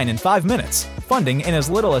 Apply online in 5 minutes. Funding in as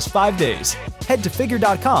little as 5 days. Head to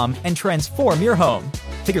Figure.com and transform your home.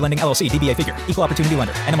 Figure Lending LLC, DBA Figure, Equal Opportunity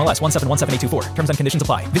Lender, NMLS 1717824. Terms and conditions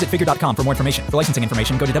apply. Visit Figure.com for more information. For licensing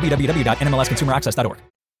information, go to www.nmlsconsumeraccess.org.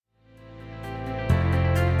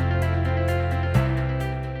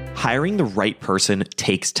 Hiring the right person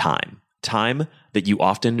takes time that you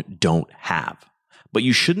often don't have. But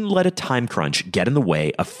you shouldn't let a time crunch get in the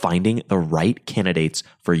way of finding the right candidates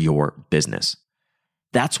for your business.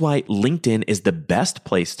 That's why LinkedIn is the best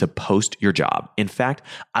place to post your job. In fact,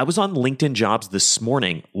 I was on LinkedIn Jobs this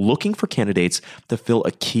morning looking for candidates to fill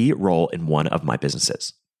a key role in one of my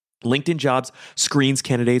businesses. LinkedIn Jobs screens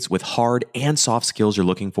candidates with hard and soft skills you're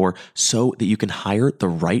looking for so that you can hire the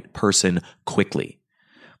right person quickly.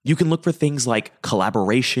 You can look for things like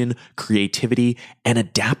collaboration, creativity, and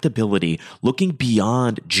adaptability, looking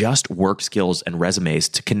beyond just work skills and resumes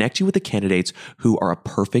to connect you with the candidates who are a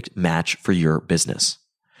perfect match for your business.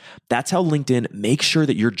 That's how LinkedIn makes sure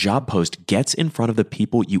that your job post gets in front of the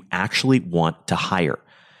people you actually want to hire,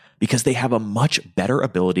 because they have a much better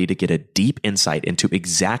ability to get a deep insight into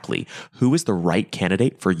exactly who is the right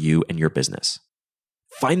candidate for you and your business.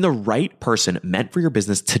 Find the right person meant for your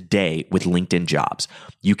business today with LinkedIn Jobs.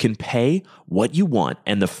 You can pay what you want,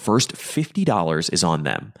 and the first $50 is on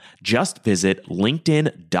them. Just visit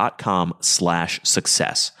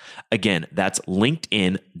linkedin.com/success. Again, that's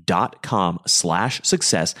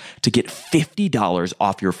linkedin.com/success to get $50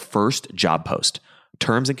 off your first job post.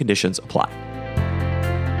 Terms and conditions apply.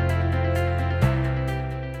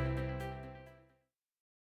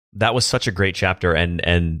 that was such a great chapter.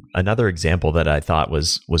 And another example that I thought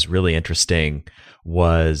was really interesting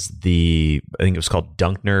was I think it was called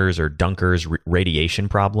Dunker's radiation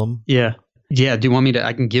problem. Yeah. Yeah. Do you want me to?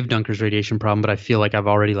 I can give Dunker's radiation problem, but I feel like I've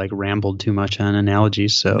already rambled too much on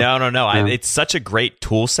analogies. So no. It's such a great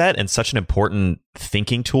tool set and such an important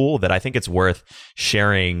thinking tool that I think it's worth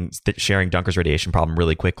sharing Dunker's radiation problem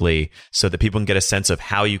really quickly so that people can get a sense of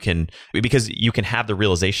how because you can have the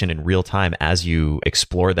realization in real time as you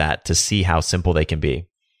explore that to see how simple they can be.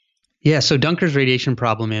 Yeah. So Dunker's radiation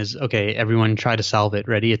problem is, okay, everyone try to solve it.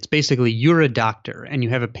 Ready? It's basically you're a doctor and you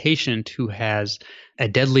have a patient who has a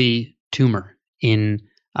deadly tumor in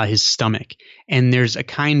his stomach. And there's a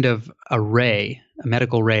kind of a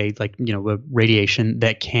medical ray, a radiation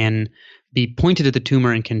that can be pointed at the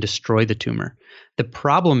tumor and can destroy the tumor. The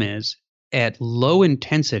problem is at low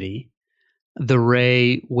intensity, the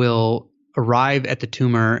ray will arrive at the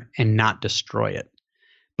tumor and not destroy it.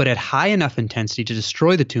 But at high enough intensity to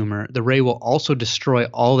destroy the tumor, the ray will also destroy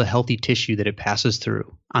all the healthy tissue that it passes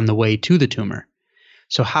through on the way to the tumor.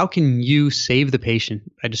 So how can you save the patient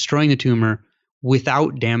by destroying the tumor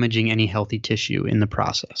without damaging any healthy tissue in the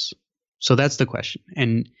process? So that's the question.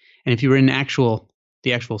 And if you were in the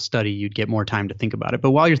actual study, you'd get more time to think about it.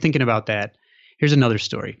 But while you're thinking about that, here's another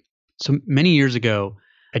story. So many years ago,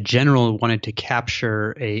 a general wanted to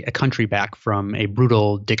capture a country back from a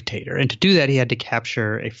brutal dictator. And to do that, he had to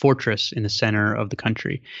capture a fortress in the center of the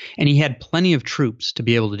country. And he had plenty of troops to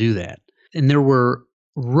be able to do that. And there were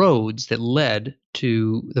roads that led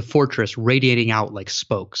to the fortress radiating out like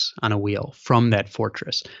spokes on a wheel from that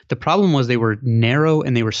fortress. The problem was they were narrow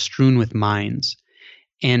and they were strewn with mines.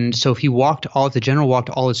 And so if the general walked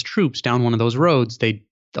all his troops down one of those roads,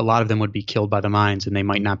 a lot of them would be killed by the mines and they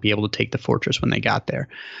might not be able to take the fortress when they got there.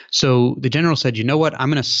 So the general said, you know what, I'm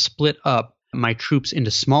going to split up my troops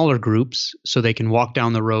into smaller groups so they can walk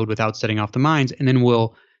down the road without setting off the mines, and then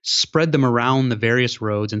we'll spread them around the various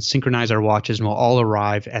roads and synchronize our watches, and we'll all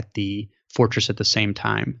arrive at the fortress at the same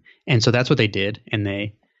time. And so that's what they did, and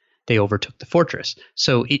they overtook the fortress.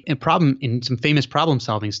 So in some famous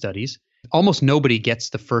problem-solving studies, almost nobody gets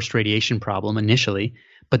the first radiation problem initially,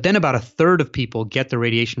 but then about a third of people get the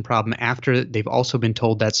radiation problem after they've also been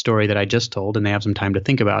told that story that I just told, and they have some time to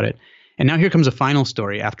think about it. And now here comes a final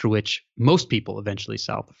story after which most people eventually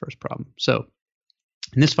solve the first problem. So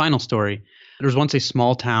in this final story, there was once a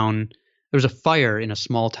small town. There was a fire in a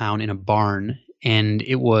small town in a barn, and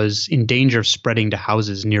it was in danger of spreading to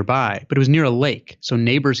houses nearby. But it was near a lake, so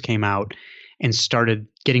neighbors came out and started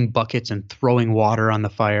getting buckets and throwing water on the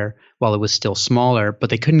fire while it was still smaller,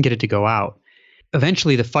 but they couldn't get it to go out.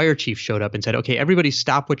 Eventually, the fire chief showed up and said, okay, everybody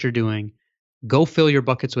stop what you're doing, go fill your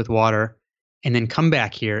buckets with water, and then come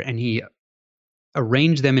back here. And he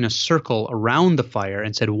arranged them in a circle around the fire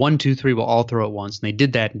and said, 1, 2, 3, we'll all throw at once. And they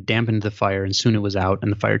did that and dampened the fire, and soon it was out,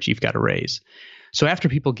 and the fire chief got a raise. So after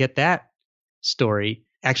people get that story,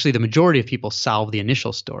 actually the majority of people solve the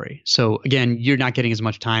initial story. So again, you're not getting as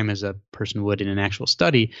much time as a person would in an actual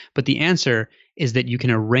study, but the answer is that you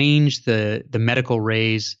can arrange the medical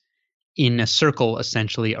rays in a circle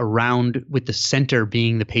essentially around, with the center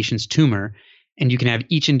being the patient's tumor. And you can have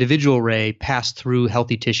each individual ray pass through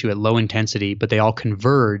healthy tissue at low intensity, but they all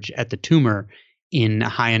converge at the tumor in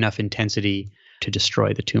high enough intensity to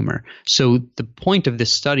destroy the tumor. So the point of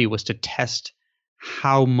this study was to test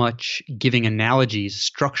how much giving analogies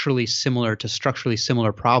structurally similar to structurally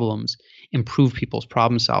similar problems improve people's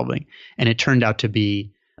problem solving. And it turned out to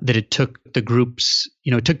be that it took the groups,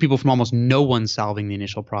 it took people from almost no one solving the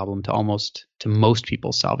initial problem to most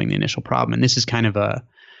people solving the initial problem. And this is kind of a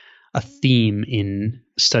theme in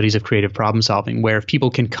studies of creative problem solving, where if people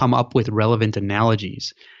can come up with relevant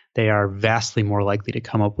analogies, they are vastly more likely to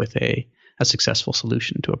come up with a successful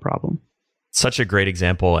solution to a problem. Such a great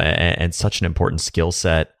example and such an important skill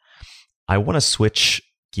set. I want to switch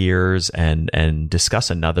gears and discuss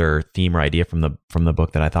another theme or idea from the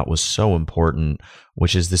book that I thought was so important,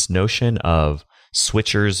 which is this notion of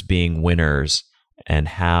switchers being winners and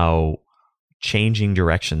how changing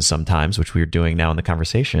directions sometimes, which we're doing now in the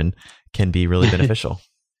conversation, can be really beneficial.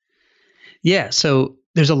 Yeah. So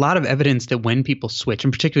there's a lot of evidence that when people switch,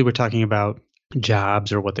 and particularly we're talking about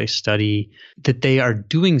jobs or what they study, that they are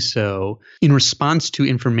doing so in response to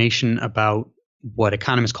information about what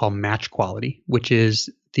economists call match quality, which is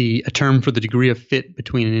a term for the degree of fit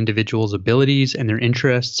between an individual's abilities and their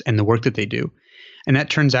interests and the work that they do. And that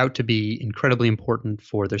turns out to be incredibly important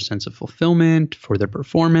for their sense of fulfillment, for their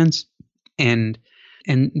performance. And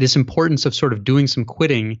this importance of sort of doing some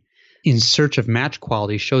quitting in search of match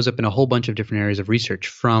quality shows up in a whole bunch of different areas of research,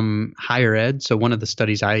 from higher ed. So one of the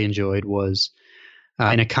studies I enjoyed was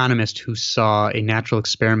an economist who saw a natural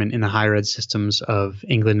experiment in the higher ed systems of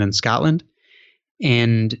England and Scotland.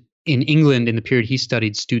 And in England, in the period he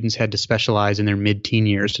studied, students had to specialize in their mid-teen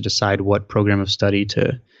years to decide what program of study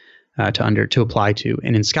to apply to.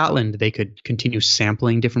 And in Scotland, they could continue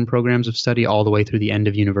sampling different programs of study all the way through the end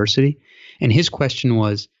of university. And his question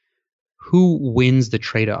was, who wins the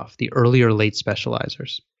trade-off, the early or late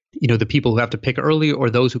specializers? The people who have to pick early, or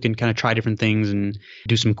those who can kind of try different things and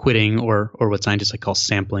do some quitting, or what scientists like call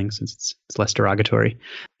sampling, since it's less derogatory.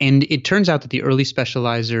 And it turns out that the early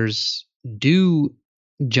specializers do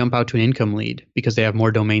jump out to an income lead because they have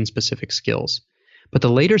more domain-specific skills. But the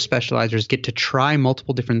later specializers get to try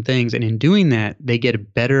multiple different things, and in doing that, they get a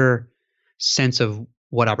better sense of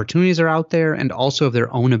what opportunities are out there and also of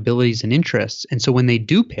their own abilities and interests. And so when they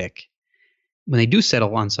do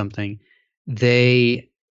settle on something, they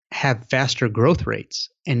have faster growth rates.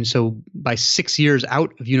 And so by 6 years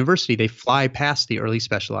out of university, they fly past the early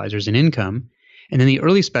specializers in income. And then the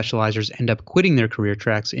early specializers end up quitting their career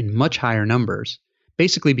tracks in much higher numbers,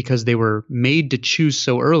 basically because they were made to choose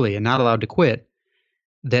so early and not allowed to quit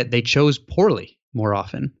that they chose poorly more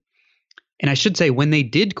often. And I should say, when they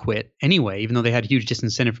did quit anyway, even though they had huge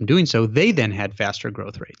disincentive from doing so, they then had faster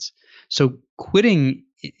growth rates. So quitting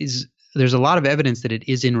there's a lot of evidence that it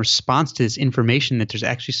is in response to this information that there's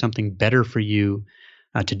actually something better for you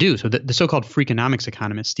to do. So the so-called Freakonomics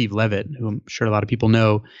economist, Steve Levitt, who I'm sure a lot of people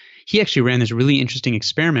know, he actually ran this really interesting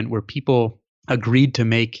experiment where people agreed to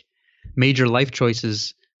make major life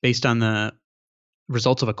choices based on the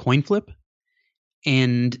results of a coin flip.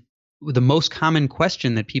 And the most common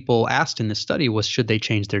question that people asked in this study was, should they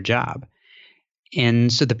change their job?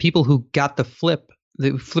 And so the people who got the flip,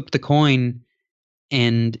 they flipped the coin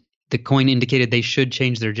and the coin indicated they should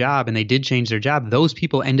change their job, and they did change their job, those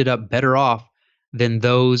people ended up better off than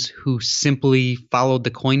those who simply followed the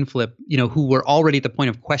coin flip, who were already at the point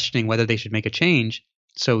of questioning whether they should make a change.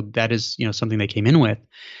 So that is, something they came in with.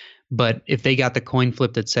 But if they got the coin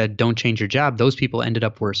flip that said, don't change your job, those people ended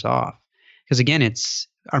up worse off. Because again,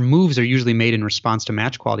 our moves are usually made in response to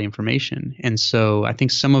match quality information. And so I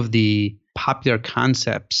think some of the popular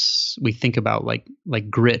concepts we think about, like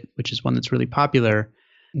grit, which is one that's really popular,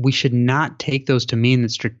 we should not take those to mean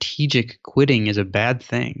that strategic quitting is a bad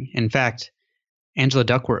thing. In fact, Angela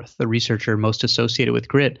Duckworth, the researcher most associated with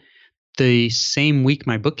grit, the same week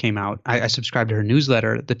my book came out, I subscribed to her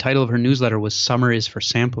newsletter. The title of her newsletter was Summer is for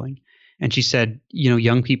Sampling. And she said,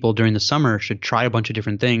 young people during the summer should try a bunch of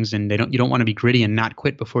different things, and you don't want to be gritty and not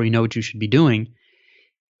quit before you know what you should be doing.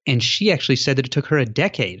 And she actually said that it took her a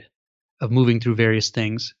decade of moving through various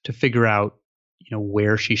things to figure out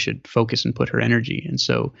where she should focus and put her energy. And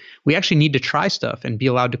so we actually need to try stuff and be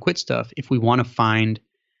allowed to quit stuff if we want to find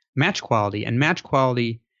match quality. And match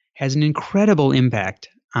quality has an incredible impact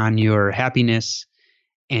on your happiness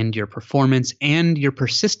and your performance and your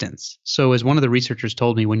persistence. So as one of the researchers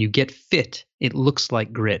told me, when you get fit, it looks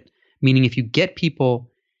like grit. Meaning if you get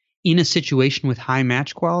people in a situation with high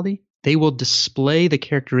match quality, they will display the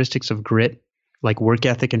characteristics of grit, like work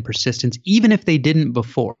ethic and persistence, even if they didn't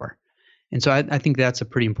before. And so I think that's a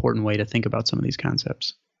pretty important way to think about some of these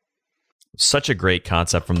concepts. Such a great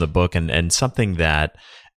concept from the book, and something that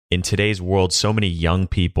in today's world, so many young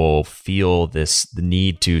people feel the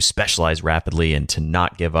need to specialize rapidly and to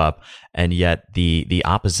not give up. And yet the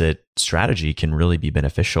opposite strategy can really be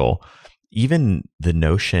beneficial. Even the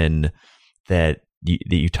notion that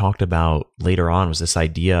you talked about later on was this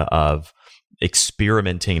idea of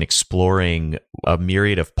experimenting and exploring a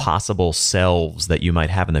myriad of possible selves that you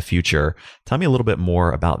might have in the future. Tell me a little bit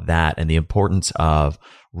more about that and the importance of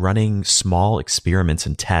running small experiments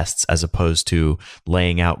and tests as opposed to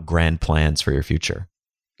laying out grand plans for your future.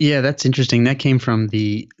 Yeah, that's interesting. That came from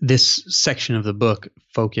this section of the book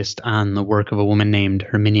focused on the work of a woman named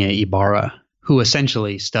Herminia Ibarra, who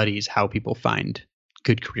essentially studies how people find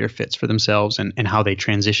good career fits for themselves and how they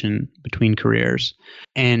transition between careers.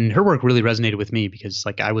 And her work really resonated with me because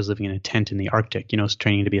I was living in a tent in the Arctic,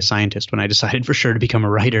 training to be a scientist when I decided for sure to become a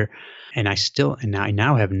writer. And I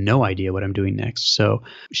now have no idea what I'm doing next. So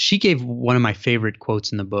she gave one of my favorite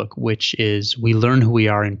quotes in the book, which is, "We learn who we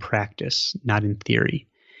are in practice, not in theory."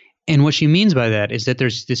 And what she means by that is that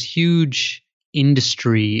there's this huge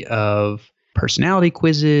industry of personality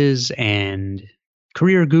quizzes and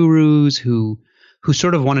career gurus who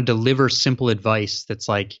sort of want to deliver simple advice that's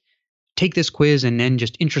like, take this quiz and then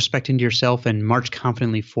just introspect into yourself and march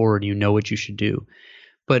confidently forward. You know what you should do.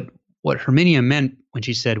 But what Herminia meant when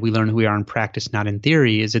she said we learn who we are in practice, not in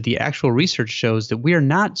theory, is that the actual research shows that we are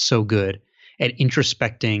not so good at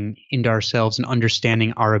introspecting into ourselves and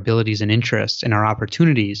understanding our abilities and interests and our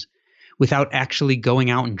opportunities. without actually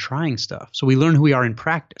going out and trying stuff. So we learn who we are in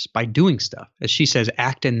practice by doing stuff. As she says,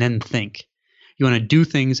 act and then think. You want to do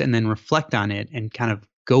things and then reflect on it and kind of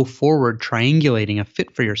go forward, triangulating a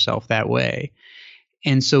fit for yourself that way.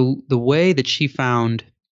 And so the way that she found,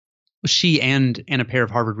 she and a pair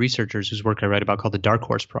of Harvard researchers whose work I read about called the Dark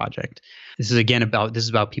Horse Project. This is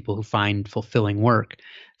about people who find fulfilling work.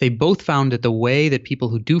 They both found that the way that people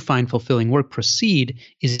who do find fulfilling work proceed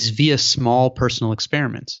is via small personal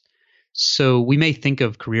experiments. So we may think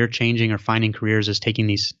of career changing or finding careers as taking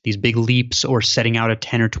these big leaps or setting out a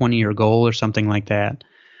 10 or 20 year goal or something like that.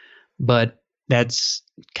 But that's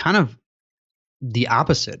kind of the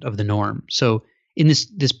opposite of the norm. So in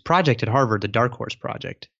this project at Harvard, the Dark Horse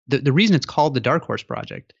Project, the reason it's called the Dark Horse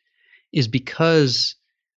Project is because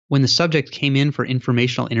when the subject came in for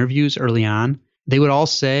informational interviews early on, they would all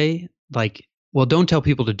say, like, well, don't tell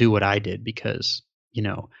people to do what I did because,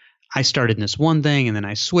 I started in this one thing and then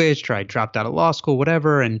I switched or I dropped out of law school,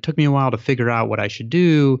 whatever, and it took me a while to figure out what I should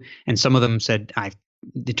do. And some of them said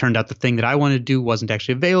it turned out the thing that I wanted to do wasn't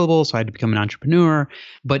actually available, so I had to become an entrepreneur.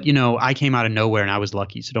 But, I came out of nowhere and I was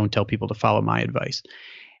lucky, so don't tell people to follow my advice.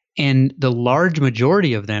 And the large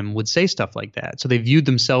majority of them would say stuff like that. So they viewed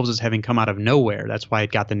themselves as having come out of nowhere. That's why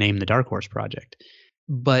it got the name the Dark Horse Project.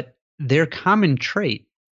 But their common trait,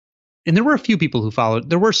 and there were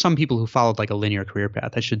some people who followed like a linear career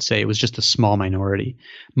path, I should say. It was just a small minority.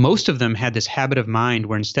 Most of them had this habit of mind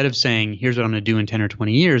where instead of saying, here's what I'm going to do in 10 or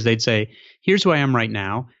 20 years, they'd say, here's who I am right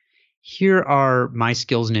now. Here are my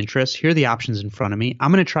skills and interests. Here are the options in front of me.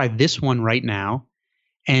 I'm going to try this one right now.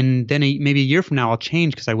 And then maybe a year from now, I'll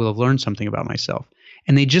change because I will have learned something about myself.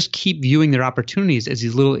 And they just keep viewing their opportunities as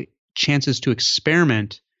these little chances to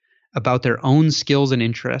experiment about their own skills and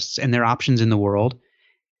interests and their options in the world.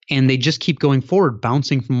 And they just keep going forward,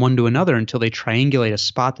 bouncing from one to another until they triangulate a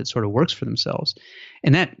spot that sort of works for themselves.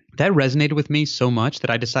 And that resonated with me so much that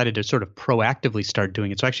I decided to sort of proactively start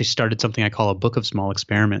doing it. So I actually started something I call a book of small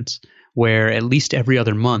experiments, where at least every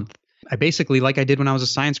other month, I basically, like I did when I was a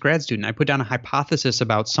science grad student, I put down a hypothesis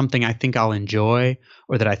about something I think I'll enjoy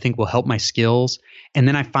or that I think will help my skills. And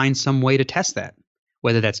then I find some way to test that,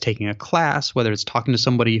 whether that's taking a class, whether it's talking to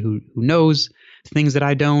somebody who knows things that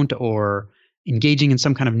I don't, or engaging in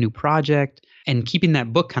some kind of new project. And keeping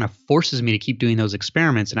that book kind of forces me to keep doing those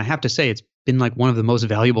experiments. And I have to say, it's been like one of the most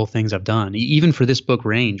valuable things I've done, even for this book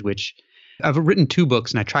Range, which I've written 2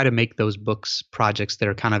 books, and I try to make those books projects that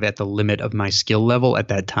are kind of at the limit of my skill level at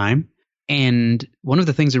that time. And one of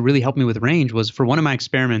the things that really helped me with Range was for one of my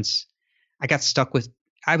experiments,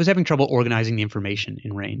 I was having trouble organizing the information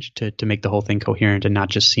in Range to make the whole thing coherent and not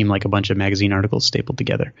just seem like a bunch of magazine articles stapled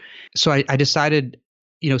together. So I decided,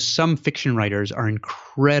 some fiction writers are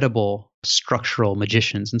incredible structural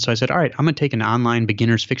magicians. And so I said, all right, I'm going to take an online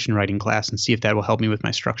beginner's fiction writing class and see if that will help me with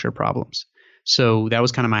my structure problems. So that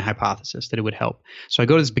was kind of my hypothesis, that it would help. So I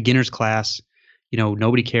go to this beginner's class.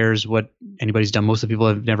 Nobody cares what anybody's done. Most of the people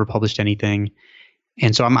have never published anything.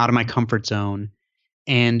 And so I'm out of my comfort zone.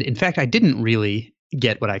 And in fact, I didn't really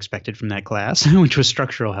get what I expected from that class, which was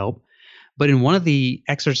structural help. But in one of the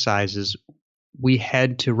exercises, we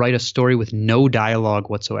had to write a story with no dialogue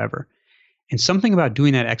whatsoever. And something about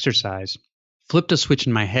doing that exercise flipped a switch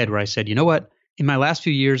in my head where I said, you know what? In my last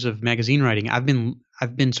few years of magazine writing, I've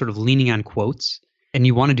been sort of leaning on quotes. And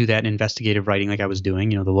you want to do that in investigative writing like I was doing.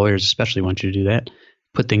 The lawyers especially want you to do that.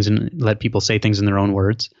 Let people say things in their own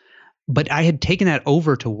words. But I had taken that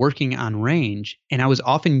over to working on Range, and I was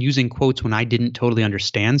often using quotes when I didn't totally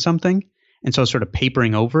understand something. And so I was sort of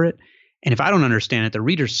papering over it. And if I don't understand it, the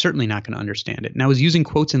reader's certainly not going to understand it. And I was using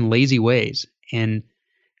quotes in lazy ways. And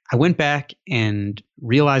I went back and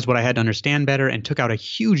realized what I had to understand better and took out a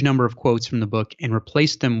huge number of quotes from the book and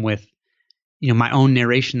replaced them with my own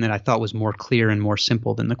narration that I thought was more clear and more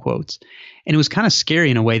simple than the quotes. And it was kind of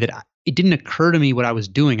scary in a way that it didn't occur to me what I was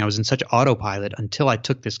doing. I was in such autopilot until I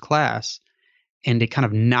took this class, and it kind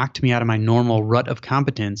of knocked me out of my normal rut of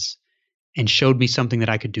competence and showed me something that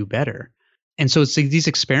I could do better. And so it's these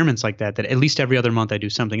experiments like that at least every other month I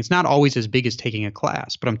do something. It's not always as big as taking a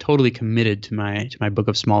class, but I'm totally committed to my book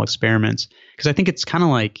of small experiments, because I think it's kind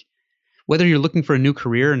of like whether you're looking for a new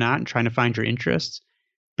career or not and trying to find your interests.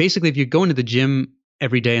 Basically, if you're going to the gym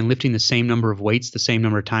every day and lifting the same number of weights the same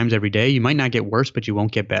number of times every day, you might not get worse, but you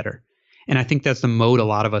won't get better. And I think that's the mode a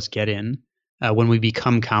lot of us get in when we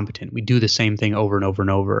become competent. We do the same thing over and over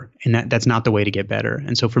and over, and that's not the way to get better.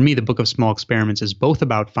 And so for me, the book of small experiments is both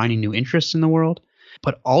about finding new interests in the world,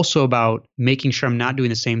 but also about making sure I'm not doing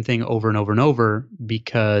the same thing over and over and over,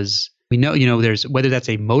 because we know, there's, whether that's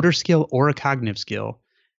a motor skill or a cognitive skill,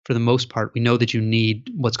 for the most part, we know that you need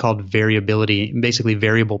what's called variability, basically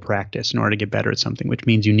variable practice in order to get better at something, which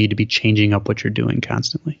means you need to be changing up what you're doing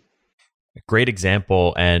constantly. Great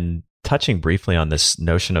example. And touching briefly on this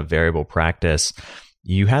notion of variable practice,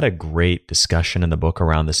 you had a great discussion in the book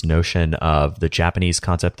around this notion of the Japanese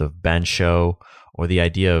concept of bansho, or the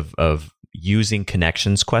idea of using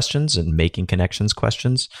connections questions and making connections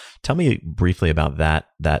questions. Tell me briefly about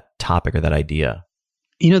that topic or that idea.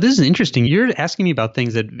 This is interesting. You're asking me about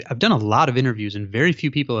things that I've done a lot of interviews, and very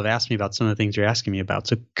few people have asked me about some of the things you're asking me about.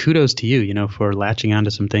 So kudos to you, for latching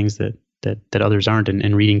onto some things that others aren't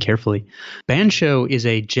and reading carefully. Bansho is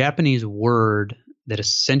a Japanese word that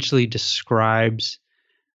essentially describes,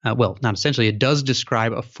 not essentially, it does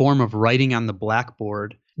describe a form of writing on the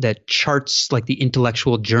blackboard that charts like the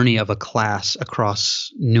intellectual journey of a class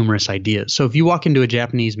across numerous ideas. So if you walk into a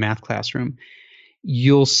Japanese math classroom,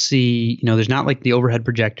 you'll see, there's not like the overhead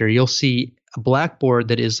projector. You'll see a blackboard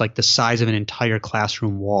that is like the size of an entire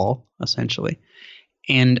classroom wall, essentially.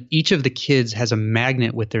 And each of the kids has a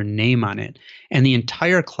magnet with their name on it. And the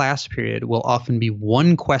entire class period will often be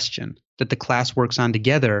one question that the class works on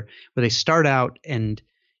together, where they start out and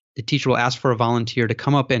the teacher will ask for a volunteer to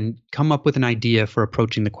come up with an idea for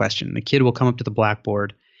approaching the question. The kid will come up to the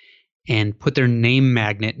blackboard and put their name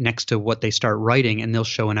magnet next to what they start writing, and they'll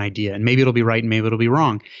show an idea. And maybe it'll be right and maybe it'll be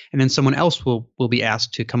wrong. And then someone else will be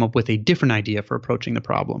asked to come up with a different idea for approaching the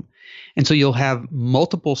problem. And so you'll have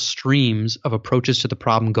multiple streams of approaches to the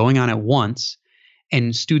problem going on at once,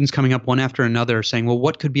 and students coming up one after another saying, well,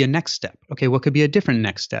 what could be a next step? Okay, what could be a different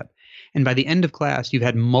next step? And by the end of class, you've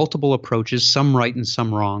had multiple approaches, some right and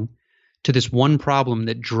some wrong, to this one problem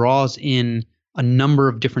that draws in a number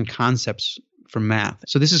of different concepts from math.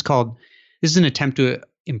 So this is an attempt to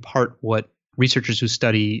impart what researchers who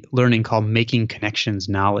study learning call making connections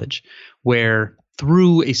knowledge, where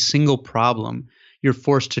through a single problem, you're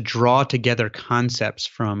forced to draw together concepts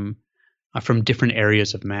from different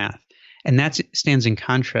areas of math. And that stands in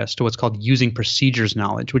contrast to what's called using procedures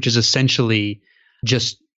knowledge, which is essentially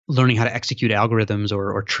just learning how to execute algorithms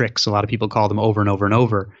or tricks. A lot of people call them over and over and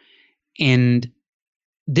over. And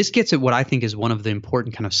this gets at what I think is one of the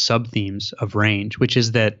important kind of sub-themes of range, which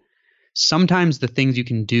is that sometimes the things you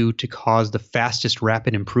can do to cause the fastest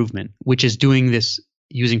rapid improvement, which is doing this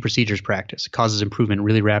using procedures practice, causes improvement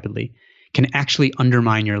really rapidly, can actually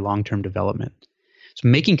undermine your long-term development. So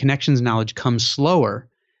making connections knowledge comes slower,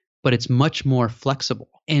 but it's much more flexible.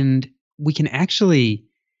 And we can actually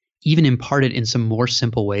even impart it in some more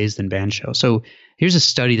simple ways than bansho. So here's a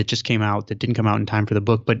study that just came out that didn't come out in time for the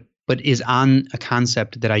book, but is on a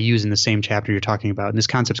concept that I use in the same chapter you're talking about. And this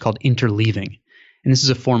concept is called interleaving. And this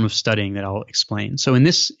is a form of studying that I'll explain. So in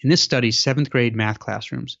this study, 7th grade math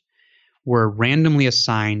classrooms were randomly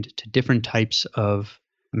assigned to different types of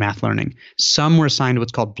math learning. Some were assigned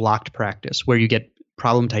what's called blocked practice, where you get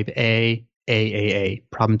problem type A,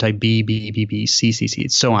 problem type B, C,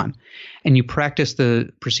 and so on. And you practice the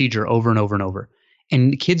procedure over and over and over.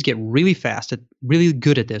 And the kids get really fast, really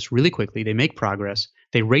good at this really quickly. They make progress.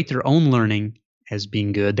 They rate their own learning as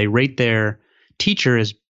being good. They rate their teacher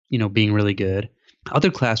as, being really good.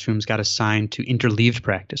 Other classrooms got assigned to interleaved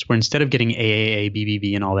practice, where instead of getting A,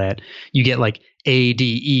 B, and all that, you get like A,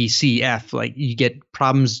 D, E, C, F. Like you get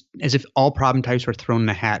problems as if all problem types were thrown in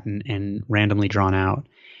a hat and randomly drawn out.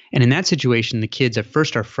 And in that situation, the kids at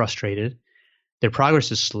first are frustrated. Their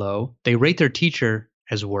progress is slow. They rate their teacher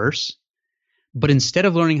as worse. But instead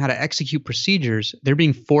of learning how to execute procedures, they're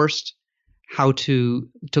being forced how to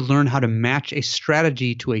learn how to match a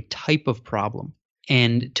strategy to a type of problem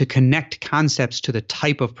and to connect concepts to the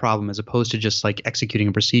type of problem as opposed to just like executing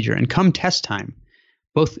a procedure. And come test time,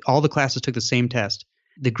 all the classes took the same test.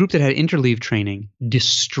 The group that had interleave training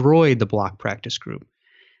destroyed the block practice group.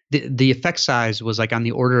 The effect size was like on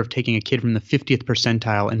the order of taking a kid from the 50th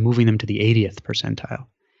percentile and moving them to the 80th percentile.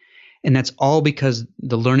 And that's all because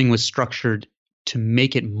the learning was structured to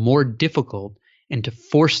make it more difficult and to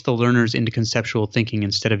force the learners into conceptual thinking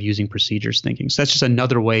instead of using procedures thinking. So that's just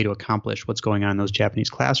another way to accomplish what's going on in those Japanese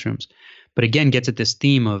classrooms. But again, gets at this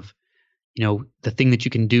theme of, the thing that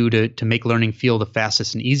you can do to make learning feel the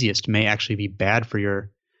fastest and easiest may actually be bad for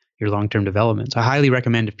your long-term development. So I highly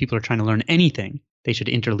recommend if people are trying to learn anything, they should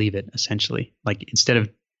interleave it essentially. Like instead of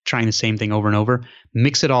trying the same thing over and over,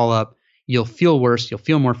 mix it all up. You'll feel worse. You'll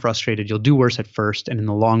feel more frustrated. You'll do worse at first. And in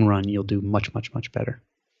the long run, you'll do much, much, much better.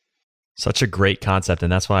 Such a great concept.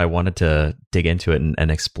 And that's why I wanted to dig into it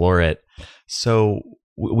and explore it. So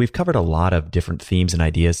we've covered a lot of different themes and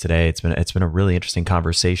ideas today. It's been a really interesting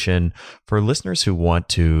conversation. For listeners who want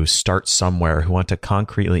to start somewhere, who want to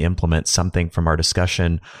concretely implement something from our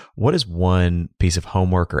discussion, what is one piece of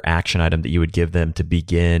homework or action item that you would give them to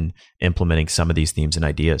begin implementing some of these themes and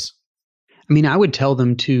ideas? I mean, I would tell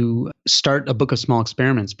them to start a book of small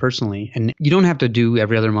experiments personally. And you don't have to do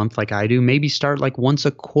every other month like I do. Maybe start like once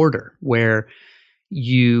a quarter, where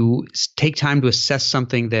you take time to assess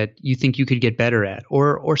something that you think you could get better at,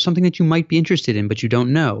 or something that you might be interested in, but you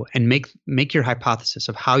don't know, and make your hypothesis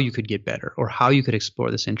of how you could get better or how you could explore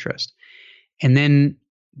this interest. And then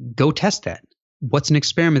go test that. What's an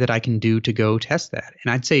experiment that I can do to go test that?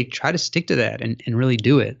 And I'd say try to stick to that and really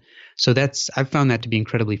do it. So I've found that to be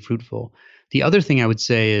incredibly fruitful. The other thing I would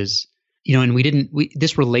say is, and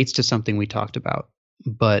this relates to something we talked about,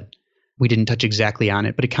 but we didn't touch exactly on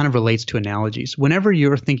it, but it kind of relates to analogies. Whenever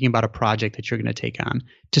you're thinking about a project that you're going to take on,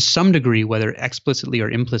 to some degree, whether explicitly or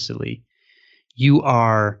implicitly, you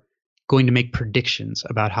are going to make predictions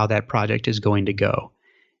about how that project is going to go.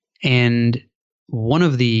 And one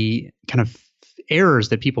of the kind of errors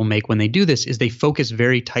that people make when they do this is they focus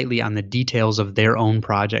very tightly on the details of their own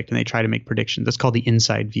project and they try to make predictions. That's called the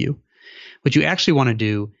inside view. What you actually want to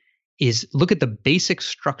do is look at the basic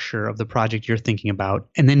structure of the project you're thinking about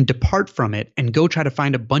and then depart from it and go try to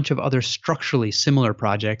find a bunch of other structurally similar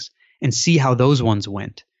projects and see how those ones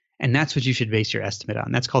went. And that's what you should base your estimate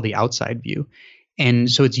on. That's called the outside view. And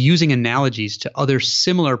so it's using analogies to other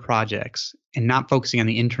similar projects and not focusing on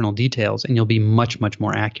the internal details, and you'll be much, much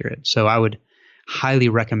more accurate. So I would highly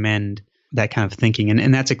recommend that kind of thinking.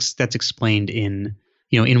 And that's explained in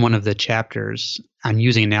one of the chapters on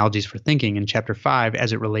using analogies for thinking in chapter 5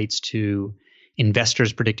 as it relates to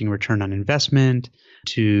investors predicting return on investment,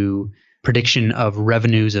 to prediction of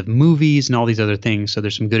revenues of movies and all these other things. So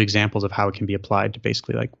there's some good examples of how it can be applied to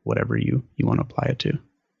basically like whatever you want to apply it to.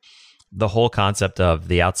 The whole concept of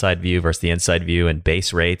the outside view versus the inside view and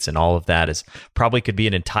base rates and all of that is probably could be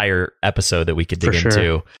an entire episode that we could dig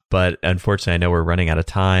into. But unfortunately, I know we're running out of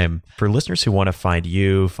time. For listeners who want to find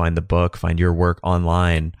you, find the book, find your work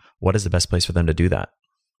online, what is the best place for them to do that?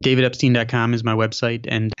 DavidEpstein.com is my website,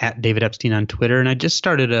 and at David Epstein on Twitter. And I just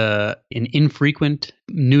started an infrequent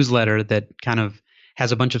newsletter that kind of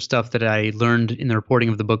has a bunch of stuff that I learned in the reporting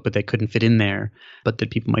of the book, but they couldn't fit in there, but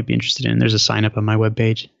that people might be interested in. There's a sign up on my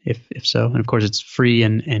webpage if so. And of course, it's free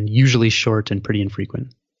and usually short and pretty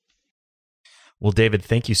infrequent. Well, David,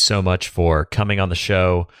 thank you so much for coming on the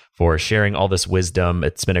show, for sharing all this wisdom.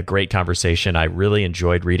 It's been a great conversation. I really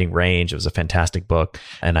enjoyed reading Range. It was a fantastic book,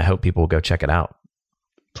 and I hope people will go check it out.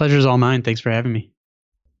 Pleasure's all mine. Thanks for having me.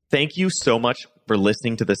 Thank you so much for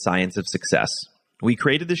listening to The Science of Success. We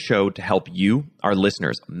created this show to help you, our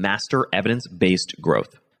listeners, master evidence-based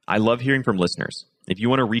growth. I love hearing from listeners. If you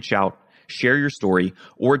want to reach out, share your story,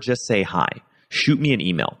 or just say hi, shoot me an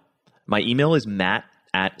email. My email is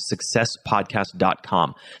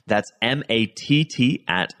matt@successpodcast.com. That's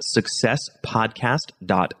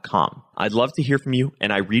matt@successpodcast.com. I'd love to hear from you,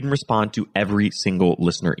 and I read and respond to every single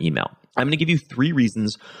listener email. I'm going to give you 3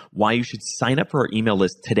 reasons why you should sign up for our email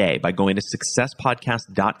list today by going to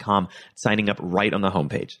successpodcast.com, signing up right on the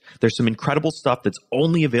homepage. There's some incredible stuff that's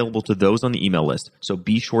only available to those on the email list, so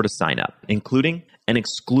be sure to sign up, including an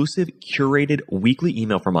exclusive curated weekly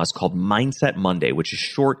email from us called Mindset Monday, which is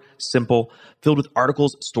short, simple, filled with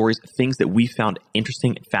articles, stories, things that we found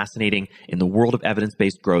interesting and fascinating in the world of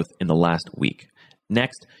evidence-based growth in the last week.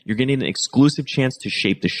 Next, you're getting an exclusive chance to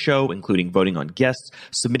shape the show, including voting on guests,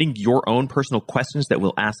 submitting your own personal questions that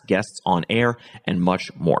we'll ask guests on air, and much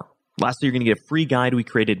more. Lastly, you're going to get a free guide we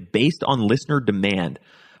created based on listener demand,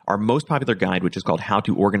 our most popular guide, which is called How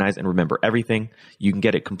to Organize and Remember Everything. You can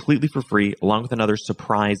get it completely for free, along with another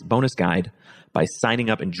surprise bonus guide by signing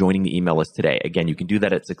up and joining the email list today. Again, you can do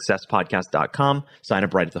that at successpodcast.com, sign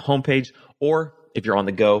up right at the homepage, or if you're on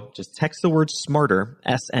the go, just text the word SMARTER,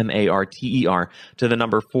 SMARTER, to the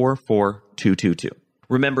number 44222.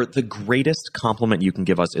 Remember, the greatest compliment you can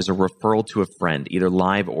give us is a referral to a friend, either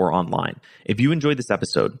live or online. If you enjoyed this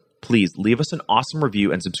episode, please leave us an awesome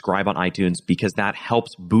review and subscribe on iTunes, because that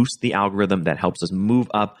helps boost the algorithm, that helps us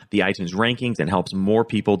move up the iTunes rankings and helps more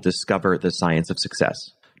people discover the science of success.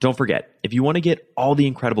 Don't forget, if you want to get all the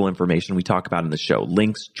incredible information we talk about in the show,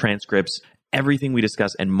 links, transcripts, everything we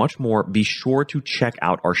discuss, and much more, be sure to check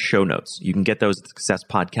out our show notes. You can get those at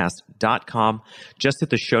successpodcast.com. Just hit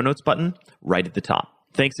the show notes button right at the top.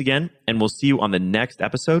 Thanks again, and we'll see you on the next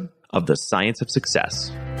episode of The Science of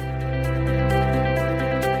Success.